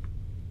shame,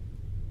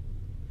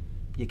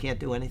 you can't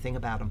do anything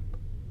about them.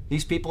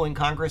 These people in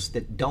Congress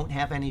that don't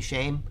have any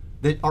shame,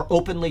 that are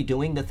openly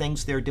doing the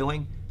things they're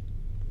doing,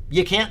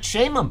 you can't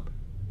shame them.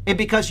 And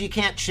because you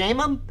can't shame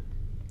them,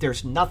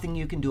 there's nothing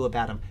you can do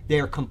about them. They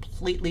are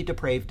completely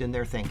depraved in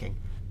their thinking.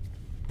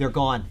 They're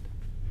gone.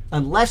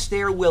 Unless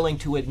they are willing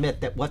to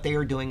admit that what they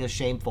are doing is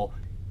shameful,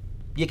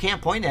 you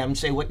can't point at them and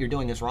say what you're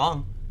doing is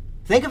wrong.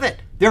 Think of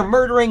it. They're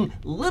murdering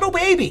little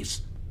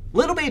babies,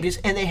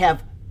 and they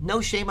have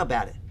no shame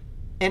about it.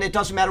 And it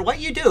doesn't matter what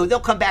you do, they'll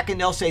come back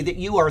and they'll say that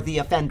you are the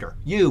offender.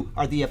 You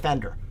are the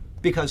offender,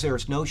 because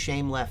there's no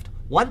shame left.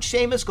 Once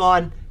shame is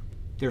gone,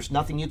 there's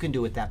nothing you can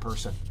do with that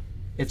person.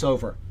 It's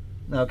over.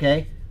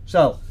 Okay?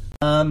 So,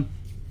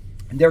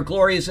 their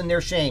glory is in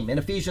their shame. In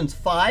Ephesians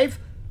 5,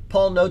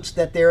 Paul notes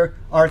that there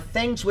are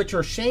things which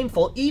are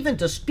shameful even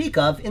to speak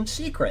of in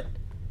secret.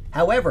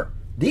 However,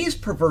 these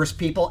perverse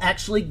people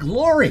actually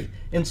glory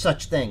in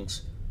such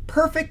things.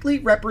 Perfectly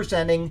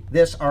representing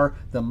this are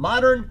the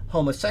modern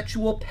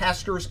homosexual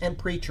pastors and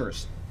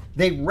preachers.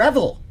 They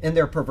revel in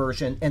their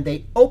perversion, and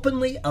they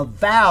openly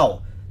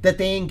avow that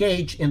they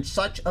engage in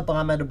such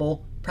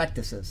abominable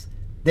practices.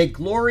 They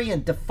glory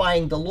in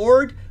defying the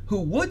Lord,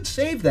 who would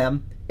save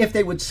them if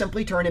they would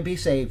simply turn and be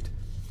saved.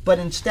 But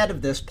instead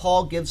of this,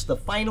 Paul gives the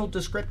final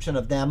description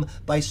of them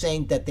by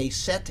saying that they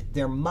set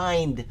their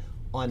mind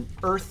on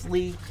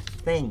earthly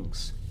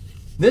things.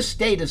 This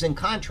state is in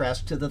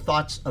contrast to the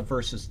thoughts of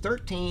verses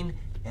 13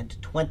 and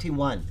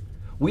 21.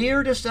 We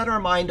are to set our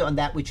mind on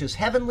that which is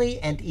heavenly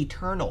and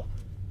eternal,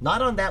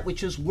 not on that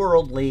which is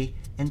worldly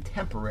and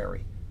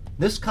temporary.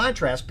 This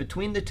contrast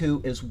between the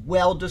two is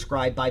well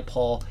described by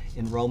Paul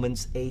in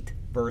Romans 8,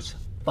 verse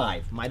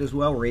 5. Might as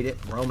well read it.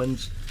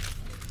 Romans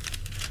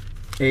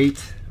 8,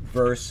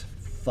 verse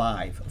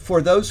 5.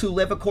 For those who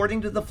live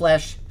according to the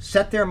flesh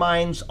set their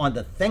minds on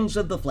the things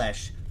of the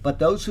flesh, but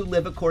those who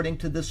live according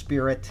to the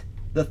Spirit,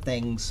 the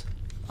things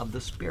of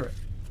the Spirit.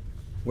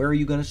 Where are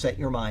you going to set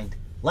your mind?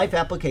 Life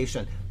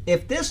application.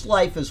 If this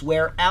life is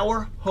where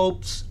our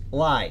hopes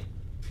lie,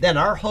 then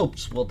our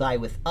hopes will die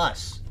with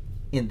us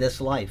in this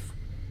life.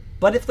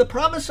 But if the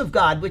promise of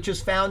God, which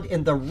is found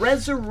in the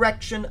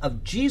resurrection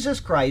of Jesus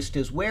Christ,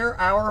 is where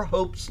our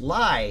hopes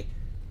lie,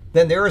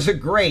 then there is a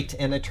great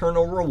and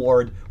eternal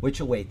reward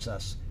which awaits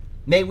us.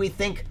 May we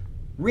think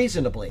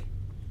reasonably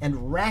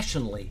and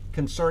rationally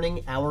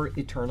concerning our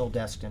eternal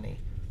destiny.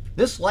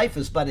 This life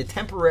is but a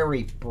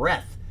temporary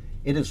breath.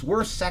 It is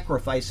worth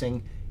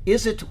sacrificing.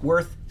 Is it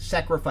worth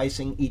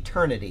sacrificing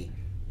eternity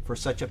for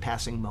such a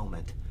passing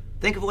moment?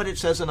 Think of what it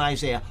says in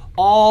Isaiah.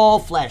 All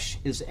flesh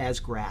is as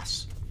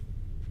grass.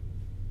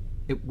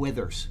 It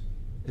withers.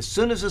 As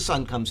soon as the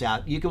sun comes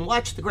out, you can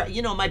watch the grass.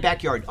 You know, my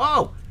backyard.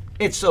 Oh,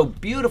 it's so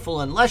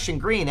beautiful and lush and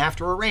green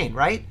after a rain,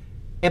 right?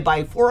 And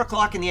by 4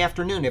 o'clock in the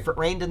afternoon, if it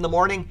rained in the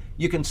morning,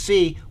 you can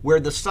see where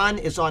the sun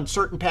is on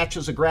certain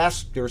patches of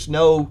grass. There's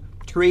no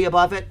tree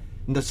above it,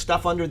 and the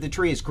stuff under the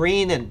tree is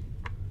green,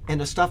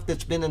 and the stuff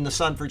that's been in the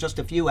sun for just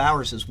a few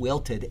hours is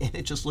wilted, and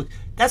it just looks.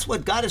 That's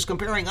what God is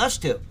comparing us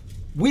to.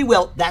 We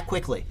wilt that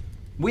quickly.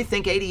 We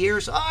think 80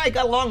 years, oh, I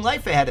got a long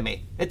life ahead of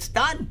me. It's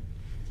done.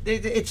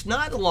 It's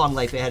not a long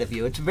life ahead of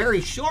you. It's a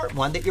very short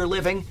one that you're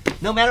living,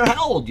 no matter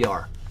how old you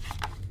are.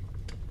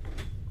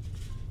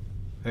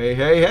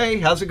 Hey,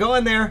 how's it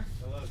going there?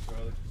 Hello,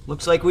 brother.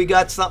 Looks like we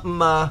got something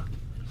Hot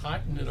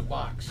and in a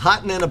box.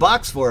 hot and in a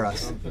box for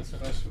us. Something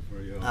special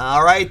for you.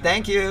 All right,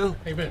 thank you.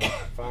 Hey, Ben.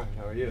 Fine,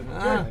 how are you?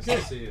 Ah. Nice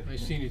to see you.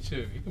 Nice seeing you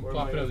too. You can Where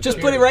pop am it I? on the Just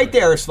chair. put it right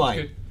there, it's fine.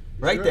 Good.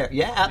 Right Sure? there.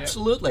 Yeah,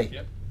 absolutely.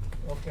 Yep.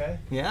 Okay.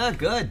 Yeah,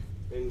 good.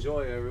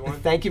 Enjoy, everyone.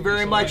 Thank you very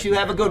Thanks a much. lot. You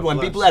have a good one.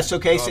 Be Bless. blessed,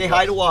 okay? God Say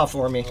hi bless. to Wa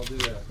for me. I'll do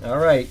that. All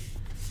right.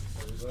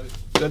 Everybody.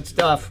 Good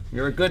stuff.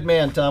 You're a good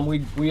man, Tom.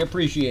 We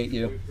appreciate We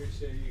you.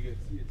 appreciate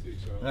you too,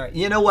 Charlie. All right.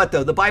 You know what,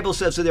 though? The Bible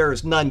says that there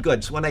is none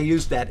good. So when I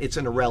use that, it's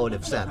in a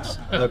relative sense.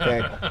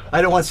 Okay?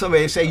 I don't want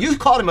somebody to say, you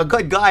called him a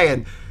good guy,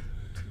 and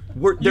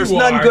there's You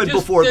none are. good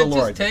Just- before the just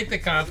Lord. take the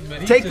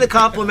compliment. Take the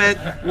compliment.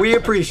 We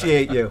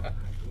appreciate you.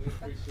 We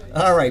appreciate you.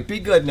 All right.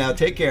 Be good now.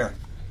 Take care.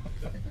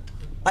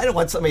 I don't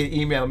want somebody to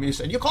email me and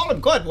say, you call him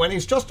good when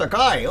he's just a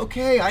guy.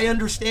 Okay, I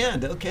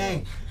understand.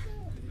 Okay.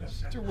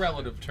 It's a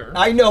relative term.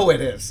 I know it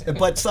is,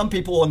 but some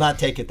people will not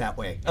take it that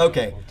way.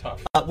 Okay.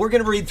 Tough. We're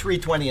going to read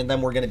 3:20 and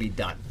then we're going to be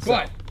done.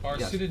 But our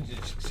yes.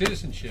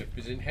 citizenship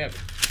is in heaven,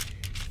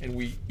 and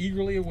we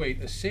eagerly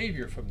await a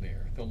Savior from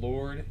there, the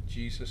Lord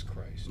Jesus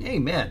Christ.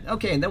 Amen.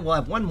 Okay, and then we'll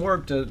have one more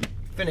to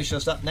finish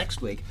us up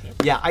next week. Yep.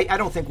 Yeah, I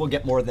don't think we'll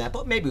get more than that,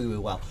 but maybe we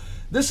will.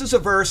 This is a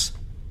verse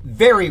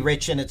very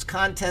rich in its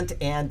content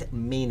and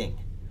meaning.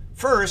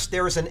 First,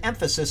 there is an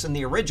emphasis in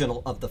the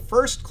original of the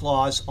first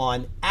clause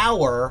on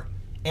our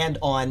and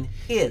on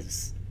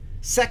his.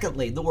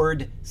 Secondly, the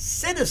word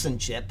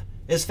citizenship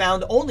is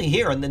found only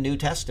here in the New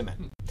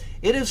Testament.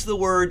 It is the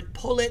word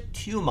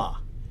politeuma,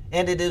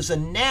 and it is a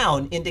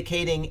noun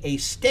indicating a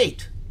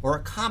state or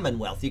a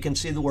commonwealth. You can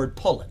see the word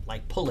polit,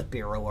 like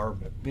Politburo or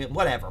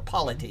whatever,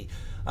 polity.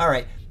 All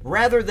right,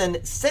 rather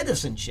than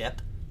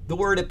citizenship, the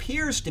word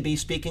appears to be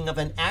speaking of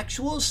an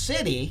actual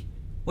city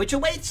which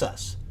awaits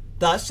us.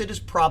 Thus, it is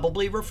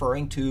probably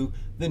referring to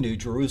the New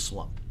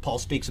Jerusalem. Paul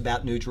speaks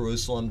about New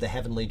Jerusalem, the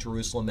heavenly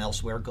Jerusalem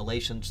elsewhere.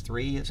 Galatians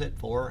 3, is it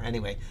 4?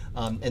 Anyway,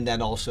 and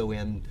then also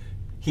in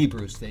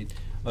Hebrews.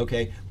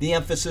 The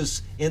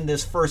emphasis in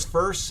this first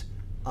verse,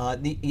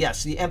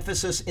 the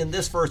emphasis in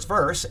this first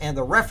verse and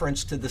the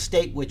reference to the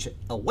state which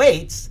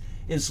awaits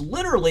is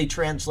literally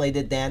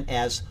translated then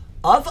as,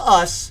 of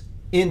us,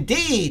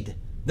 indeed,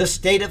 the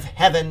state of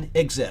heaven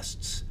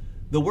exists.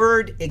 The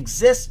word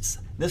exists,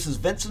 this is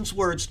Vincent's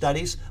Word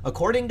Studies.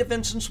 According to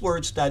Vincent's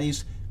Word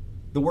Studies,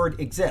 the word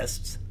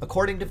exists,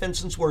 according to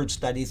Vincent's Word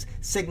Studies,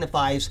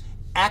 signifies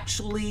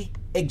actually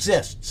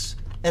exists.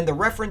 And the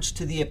reference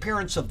to the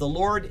appearance of the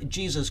Lord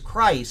Jesus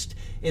Christ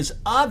is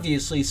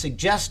obviously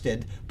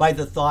suggested by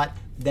the thought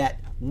that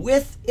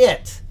with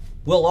it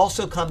will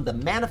also come the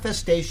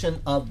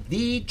manifestation of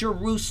the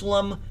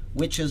Jerusalem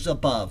which is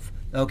above.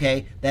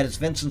 Okay, that is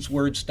Vincent's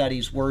Word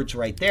Studies words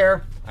right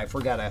there. I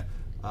forgot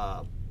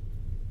a,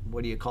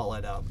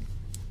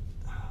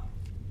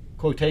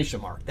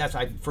 quotation mark.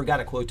 I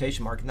forgot a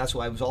quotation mark, and that's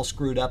why I was all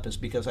screwed up, is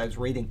because I was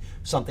reading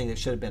something that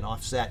should have been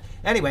offset.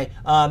 Anyway,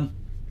 and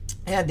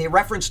the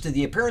reference to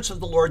the appearance of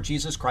the Lord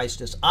Jesus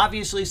Christ is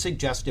obviously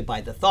suggested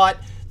by the thought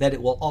that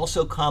it will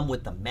also come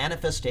with the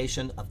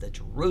manifestation of the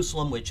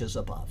Jerusalem which is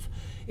above.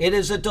 It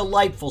is a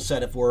delightful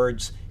set of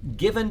words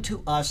given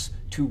to us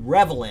to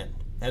revel in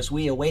as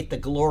we await the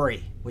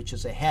glory which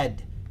is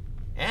ahead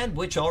and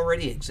which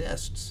already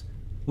exists.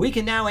 We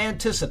can now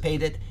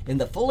anticipate it in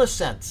the fullest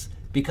sense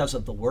because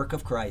of the work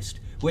of Christ,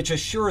 which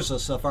assures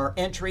us of our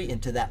entry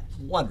into that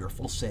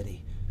wonderful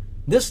city.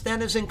 This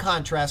then is in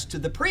contrast to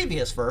the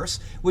previous verse,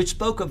 which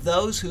spoke of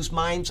those whose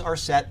minds are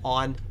set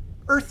on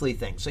earthly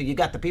things. So you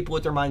got the people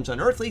with their minds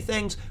on earthly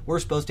things. We're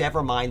supposed to have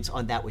our minds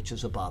on that which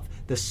is above,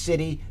 the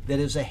city that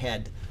is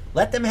ahead.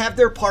 Let them have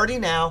their party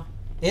now.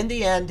 In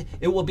the end,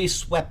 it will be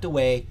swept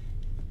away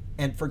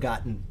and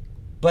forgotten.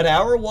 But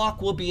our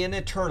walk will be an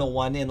eternal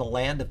one in a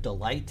land of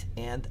delight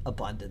and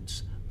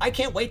abundance. I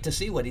can't wait to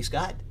see what he's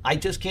got. I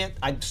just can't.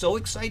 I'm so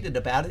excited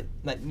about it.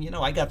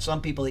 I got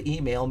some people that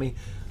email me,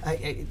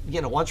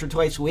 once or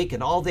twice a week,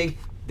 and all they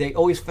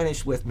always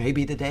finish with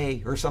maybe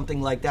today or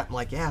something like that. I'm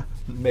like, yeah,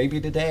 maybe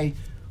today.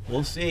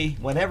 We'll see.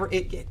 Whenever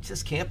it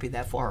just can't be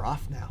that far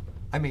off now.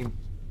 I mean,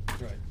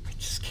 Right. it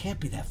just can't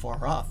be that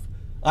far off.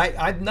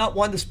 I'm not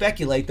one to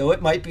speculate, though.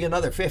 It might be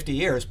another 50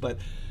 years, but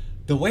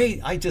the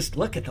way I just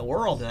look at the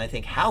world and I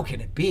think, how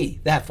can it be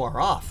that far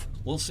off?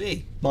 We'll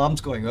see.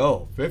 Mom's going,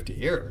 50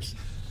 years.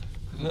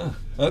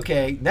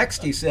 Okay,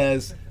 next he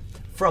says,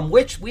 from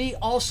which we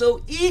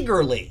also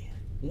eagerly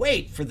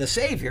wait for the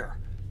Savior,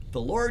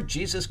 the Lord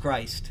Jesus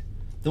Christ.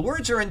 The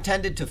words are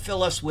intended to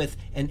fill us with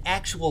an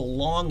actual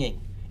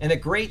longing and a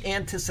great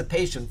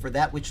anticipation for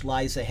that which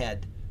lies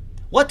ahead.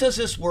 What does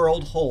this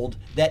world hold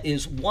that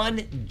is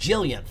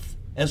 1/jillionth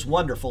as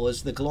wonderful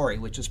as the glory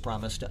which is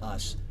promised to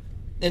us?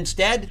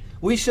 Instead,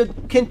 we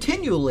should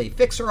continually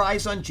fix our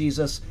eyes on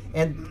Jesus,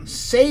 and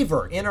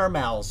savor in our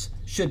mouths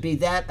should be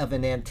that of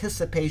an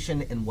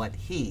anticipation in what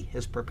he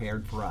has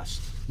prepared for us.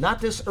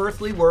 Not this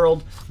earthly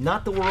world,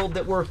 not the world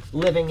that we're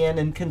living in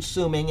and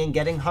consuming and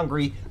getting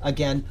hungry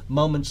again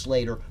moments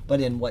later,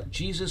 but in what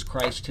Jesus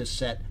Christ has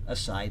set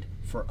aside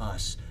for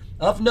us.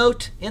 Of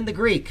note in the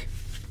Greek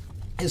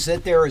is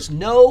that there is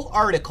no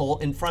article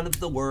in front of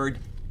the word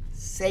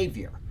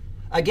Savior.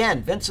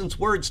 Again, Vincent's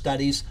Word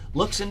Studies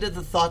looks into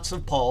the thoughts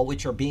of Paul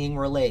which are being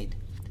relayed.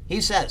 He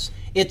says,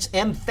 its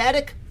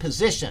emphatic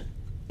position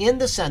in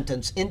the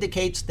sentence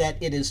indicates that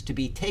it is to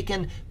be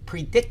taken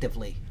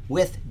predictively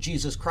with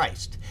Jesus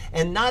Christ,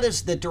 and not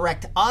as the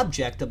direct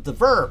object of the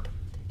verb.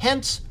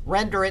 Hence,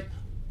 render it,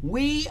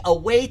 we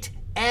await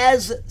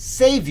as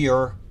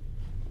Savior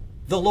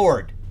the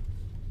Lord.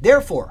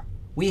 Therefore,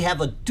 we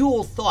have a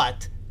dual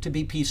thought to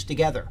be pieced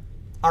together.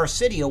 Our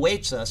city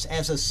awaits us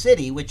as a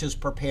city which is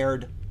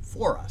prepared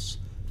for us.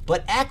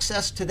 But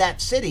access to that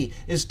city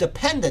is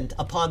dependent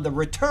upon the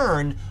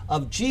return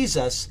of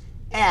Jesus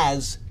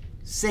as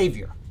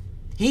Savior.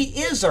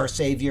 He is our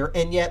Savior,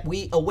 and yet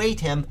we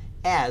await him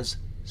as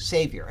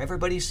Savior.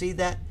 Everybody see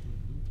that?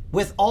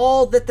 With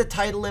all that the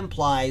title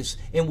implies,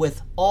 and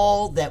with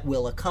all that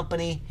will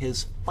accompany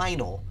his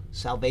final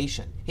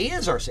salvation. He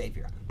is our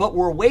Savior, but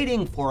we're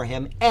waiting for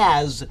him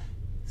as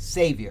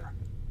Savior.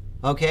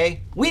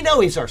 Okay? We know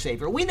he's our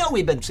Savior. We know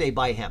we've been saved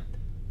by him.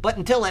 But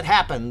until it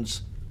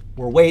happens,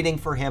 we're waiting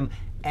for him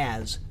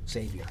as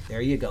Savior.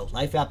 There you go.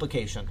 Life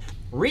application.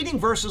 Reading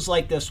verses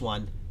like this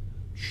one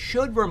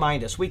should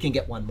remind us, we can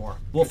get one more.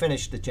 We'll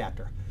finish the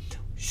chapter.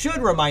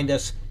 Should remind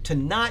us to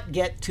not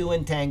get too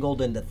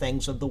entangled in the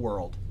things of the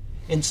world.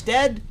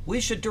 Instead, we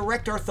should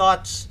direct our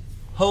thoughts,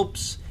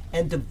 hopes,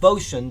 and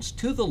devotions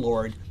to the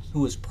Lord,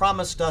 who has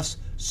promised us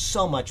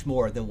so much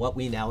more than what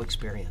we now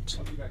experience.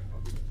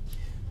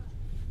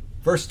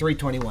 Verse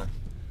 321.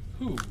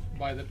 Who,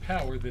 by the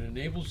power that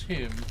enables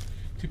him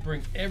to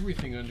bring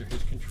everything under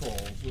his control,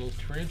 will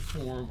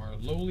transform our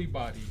lowly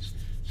bodies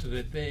so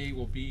that they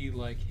will be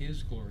like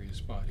his glorious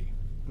body.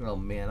 Oh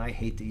man, I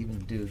hate to even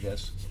do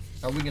this.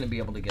 Are we going to be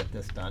able to get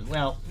this done?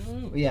 Well,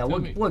 Oh, yeah, tell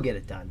me. we'll get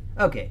it done.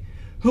 Okay.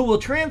 Who will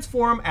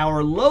transform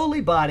our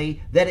lowly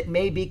body that it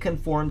may be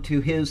conformed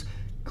to his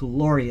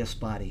glorious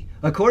body,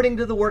 according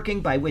to the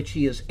working by which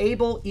he is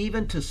able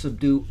even to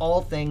subdue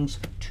all things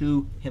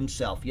to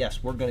himself.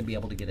 Yes, we're going to be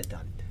able to get it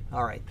done.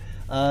 All right.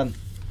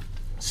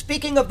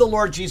 Speaking of the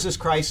Lord Jesus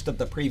Christ of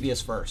the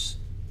previous verse,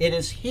 it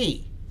is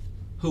he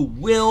who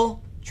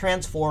will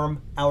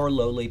transform our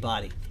lowly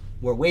body.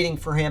 We're waiting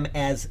for him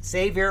as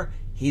Savior.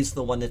 He's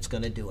the one that's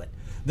going to do it.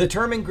 The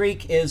term in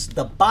Greek is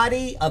the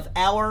body of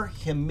our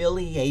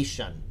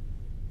humiliation.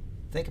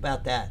 Think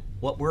about that.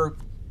 What we're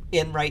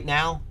in right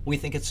now, we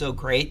think it's so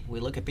great. We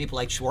look at people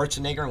like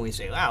Schwarzenegger and we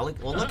say, wow,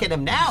 look at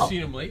him now. You've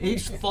seen him lately.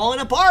 He's falling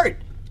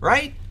apart,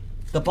 right?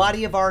 The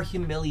body of our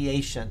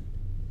humiliation.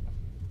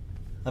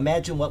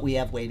 Imagine what we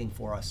have waiting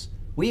for us.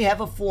 We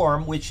have a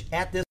form which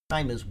at this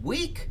time is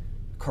weak,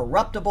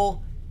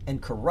 corruptible,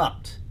 and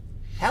corrupt.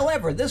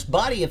 However, this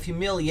body of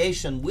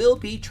humiliation will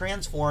be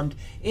transformed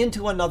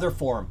into another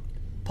form.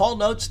 Paul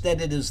notes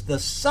that it is the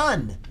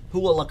Son who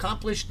will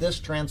accomplish this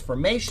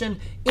transformation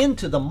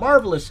into the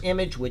marvelous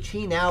image which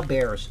he now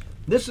bears.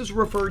 This is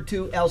referred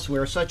to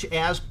elsewhere, such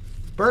as,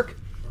 Burke?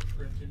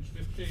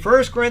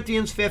 1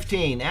 Corinthians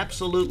 15.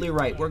 Absolutely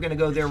right. We're going to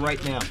go there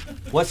right now.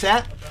 What's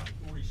that? About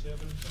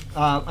 47.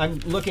 I'm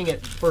looking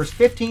at verse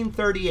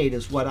 15:38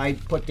 is what I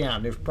put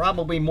down. There's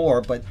probably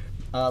more, but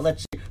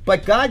let's see.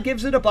 But God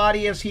gives it a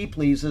body as he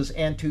pleases,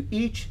 and to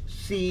each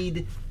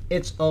seed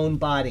its own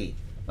body.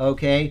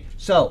 Okay?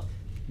 So,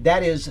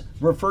 that is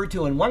referred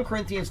to in 1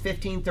 Corinthians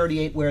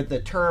 15:38, where the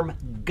term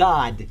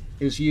God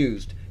is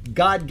used.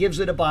 God gives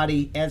it a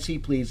body as he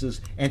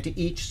pleases, and to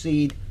each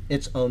seed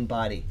its own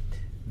body.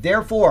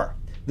 Therefore,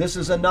 this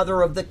is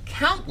another of the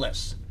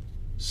countless,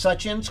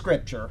 such in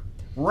Scripture,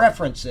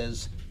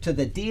 references to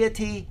the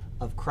deity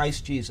of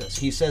Christ Jesus.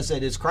 He says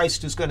that it's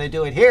Christ who's going to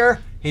do it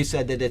here. He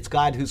said that it's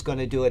God who's going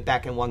to do it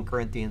back in 1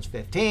 Corinthians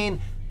 15.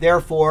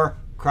 Therefore,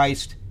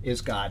 Christ is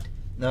God.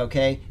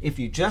 Okay? If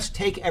you just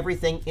take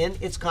everything in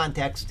its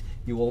context,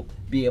 you will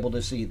be able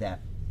to see that.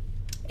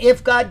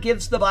 If God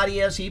gives the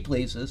body as he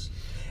pleases,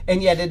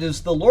 and yet it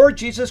is the Lord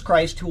Jesus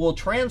Christ who will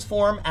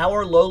transform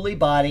our lowly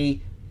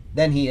body,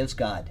 then he is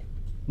God.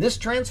 This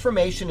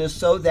transformation is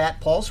so that,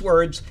 Paul's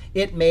words,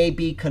 it may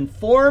be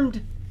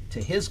conformed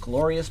to his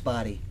glorious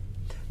body.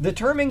 The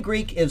term in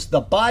Greek is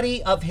the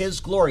body of his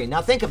glory.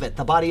 Now think of it,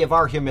 the body of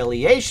our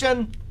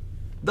humiliation,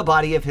 the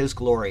body of his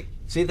glory.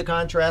 See the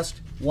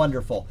contrast?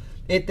 Wonderful.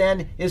 It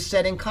then is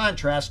set in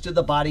contrast to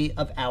the body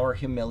of our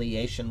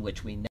humiliation,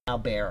 which we now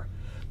bear.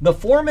 The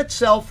form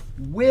itself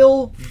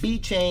will be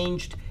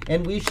changed,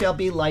 and we shall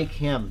be like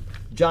him.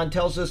 John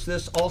tells us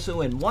this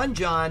also in 1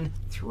 John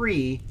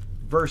 3,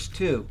 verse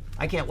 2.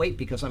 I can't wait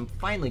because I'm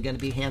finally going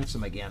to be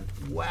handsome again.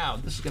 Wow,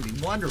 this is going to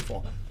be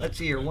wonderful. Let's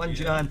see here, 1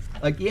 John.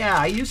 Yeah,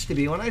 I used to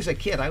be. When I was a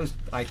kid,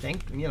 I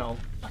think, you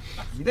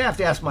didn't have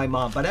to ask my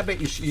mom, but I bet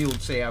you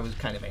would say I was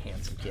kind of a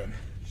handsome kid.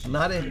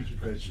 Not a...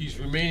 She's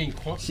remaining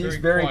She's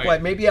very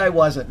quiet. Maybe I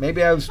wasn't.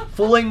 Maybe I was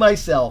fooling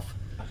myself.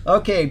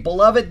 Okay,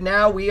 beloved,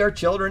 now we are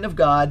children of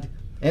God,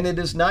 and it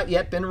has not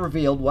yet been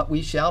revealed what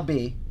we shall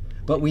be,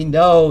 but we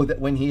know that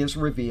when he is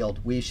revealed,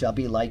 we shall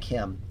be like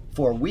him,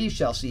 for we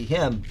shall see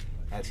him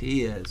as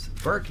he is.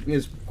 Burke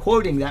is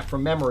quoting that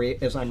from memory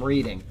as I'm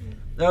reading.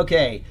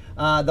 Okay,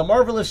 the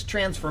marvelous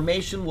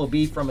transformation will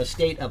be from a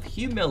state of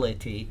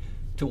humility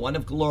to one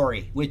of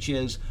glory, which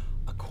is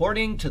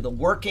according to the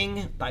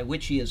working by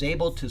which he is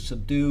able to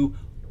subdue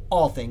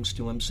all things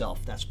to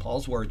himself. That's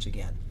Paul's words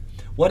again.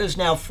 What is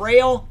now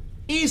frail,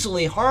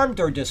 easily harmed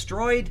or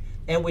destroyed,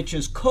 and which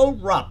is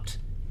corrupt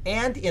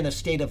and in a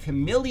state of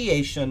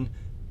humiliation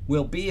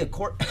will be,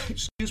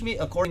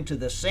 according to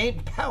the same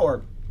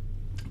power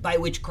by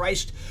which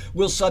Christ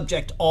will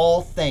subject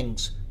all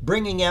things,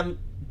 bringing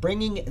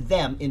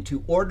them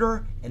into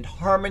order and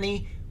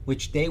harmony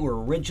which they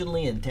were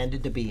originally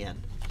intended to be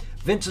in.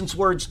 Vincent's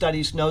Word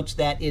Studies notes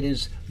that it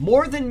is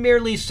more than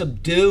merely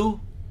subdue,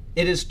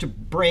 it is to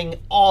bring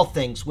all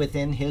things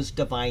within his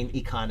divine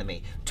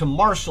economy, to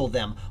marshal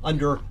them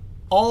under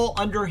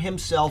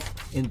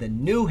himself in the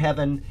new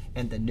heaven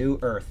and the new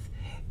earth,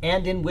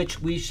 and in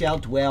which we shall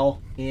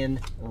dwell in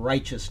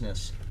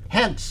righteousness.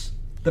 Hence,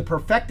 the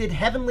perfected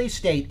heavenly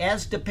state,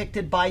 as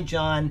depicted by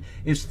John,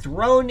 is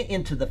thrown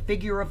into the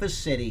figure of a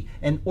city,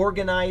 an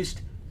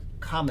organized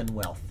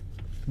commonwealth.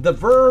 The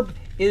verb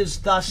is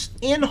thus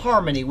in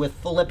harmony with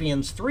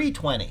Philippians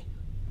 3:20.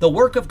 The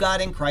work of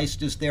God in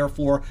Christ is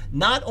therefore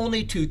not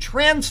only to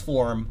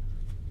transform,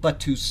 but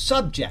to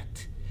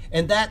subject,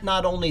 and that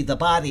not only the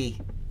body,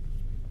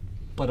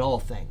 but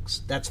all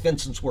things. That's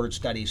Vincent's Word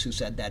Studies who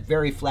said that.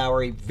 Very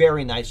flowery,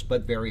 very nice,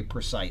 but very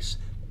precise.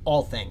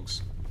 All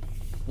things.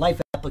 Life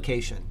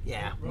application.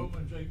 Yeah.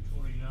 Romans 8:29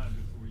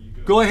 before you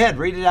go. Go ahead,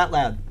 read it out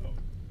loud. Oh,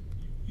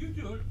 you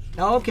do it.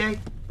 Oh, okay.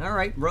 All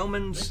right.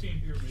 Romans. They can't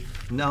hear me.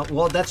 No,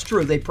 well, that's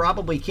true. They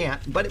probably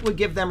can't, but it would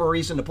give them a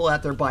reason to pull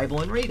out their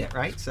Bible and read it,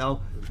 right?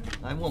 So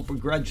I won't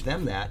begrudge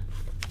them that.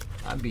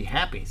 I'd be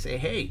happy. Say,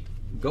 hey,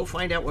 go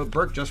find out what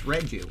Burke just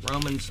read you.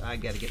 Romans, I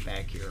got to get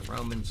back here.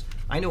 Romans,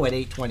 I know what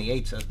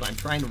 8:28 says, but I'm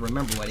trying to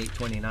remember what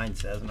 8:29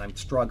 says, and I'm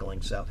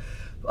struggling. So,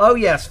 oh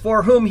yes,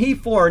 for whom he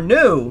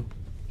foreknew,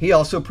 he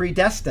also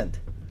predestined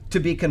to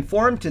be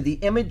conformed to the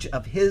image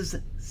of his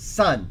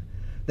Son,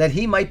 that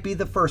he might be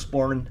the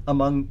firstborn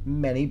among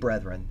many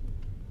brethren.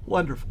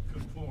 Wonderful.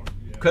 Conform,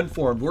 yeah.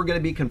 Conformed. We're going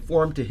to be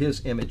conformed to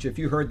his image. If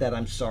you heard that,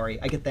 I'm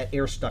sorry. I get that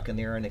air stuck in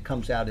there, and it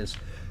comes out as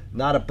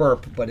not a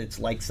burp, but it's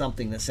like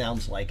something that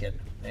sounds like it.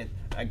 And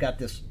I got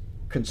this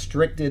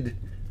constricted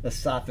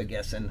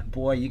esophagus, and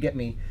boy, you get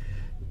me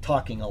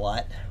talking a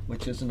lot,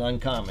 which isn't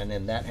uncommon,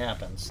 and that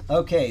happens.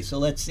 Okay, so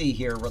let's see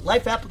here.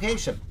 Life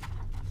application.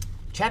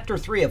 Chapter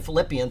 3 of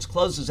Philippians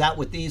closes out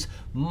with these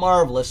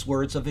marvelous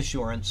words of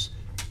assurance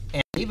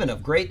and even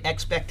of great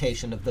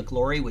expectation of the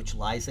glory which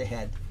lies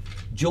ahead.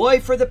 Joy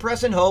for the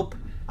present hope.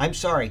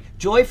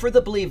 Joy for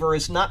the believer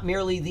is not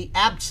merely the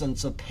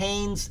absence of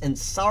pains and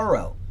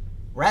sorrow.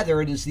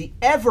 Rather, it is the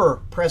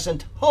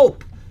ever-present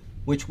hope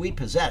which we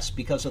possess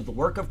because of the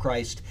work of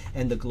Christ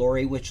and the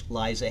glory which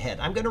lies ahead.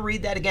 I'm going to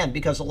read that again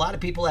because a lot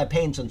of people have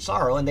pains and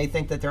sorrow and they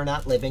think that they're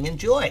not living in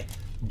joy.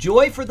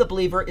 Joy for the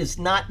believer is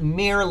not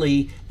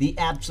merely the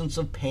absence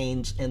of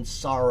pains and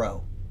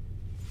sorrow.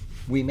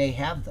 We may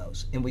have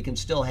those, and we can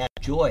still have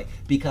joy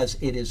because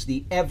it is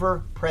the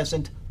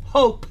ever-present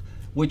hope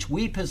which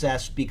we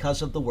possess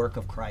because of the work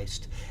of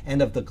Christ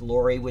and of the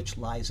glory which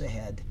lies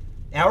ahead.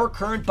 Our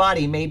current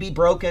body may be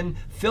broken,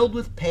 filled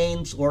with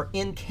pains, or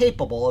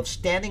incapable of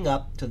standing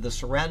up to the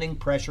surrounding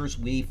pressures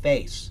we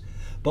face.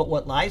 But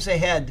what lies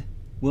ahead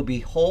will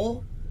be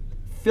whole,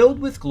 filled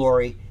with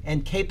glory,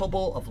 and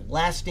capable of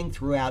lasting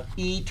throughout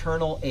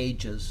eternal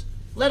ages.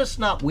 Let us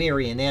not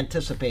weary in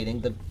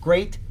anticipating the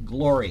great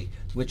glory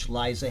which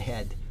lies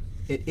ahead.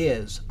 It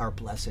is our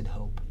blessed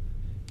hope.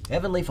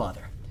 Heavenly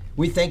Father,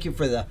 we thank you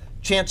for the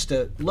chance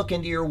to look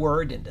into your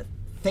word and to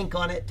think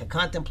on it, to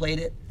contemplate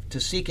it, to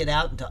seek it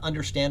out, and to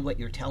understand what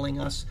you're telling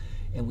us.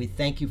 And we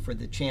thank you for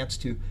the chance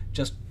to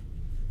just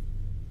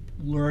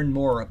learn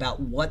more about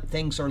what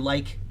things are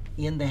like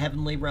in the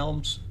heavenly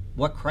realms,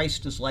 what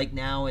Christ is like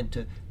now, and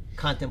to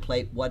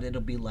contemplate what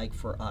it'll be like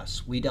for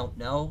us. We don't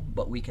know,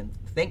 but we can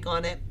think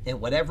on it, and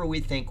whatever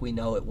we think we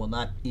know, it will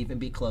not even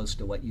be close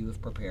to what you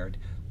have prepared,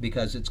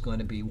 because it's going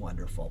to be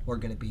wonderful. We're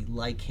going to be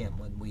like him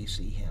when we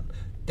see him.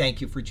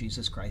 Thank you for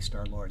Jesus Christ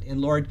our Lord. And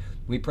Lord,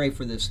 we pray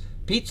for this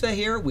pizza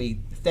here.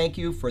 We thank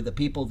you for the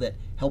people that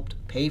helped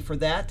pay for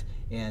that,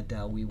 and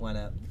we want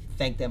to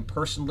thank them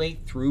personally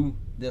through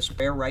this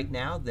prayer right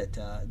now, that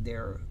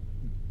their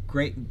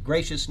great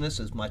graciousness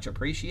is much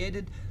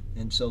appreciated.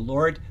 And so,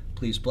 Lord,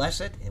 please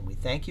bless it, and we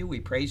thank you, we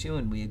praise you,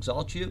 and we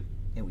exalt you,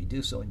 and we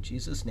do so in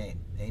Jesus' name.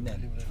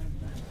 Amen.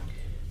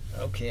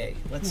 Okay,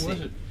 let's see. Who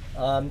was it?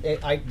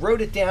 I wrote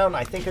it down.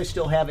 I think I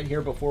still have it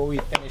here before we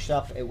finish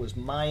up. It was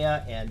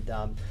Maya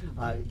and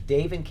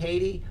Dave and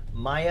Katie,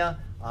 Maya,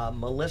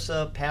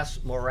 Melissa Pass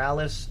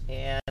Morales,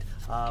 and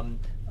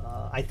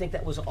I think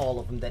that was all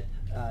of them. That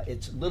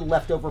it's a little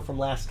left over from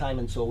last time,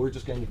 and so we're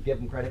just going to give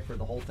them credit for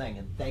the whole thing.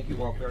 And thank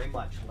you all very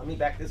much. Let me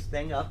back this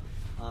thing up.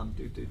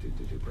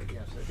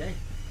 Yes, okay.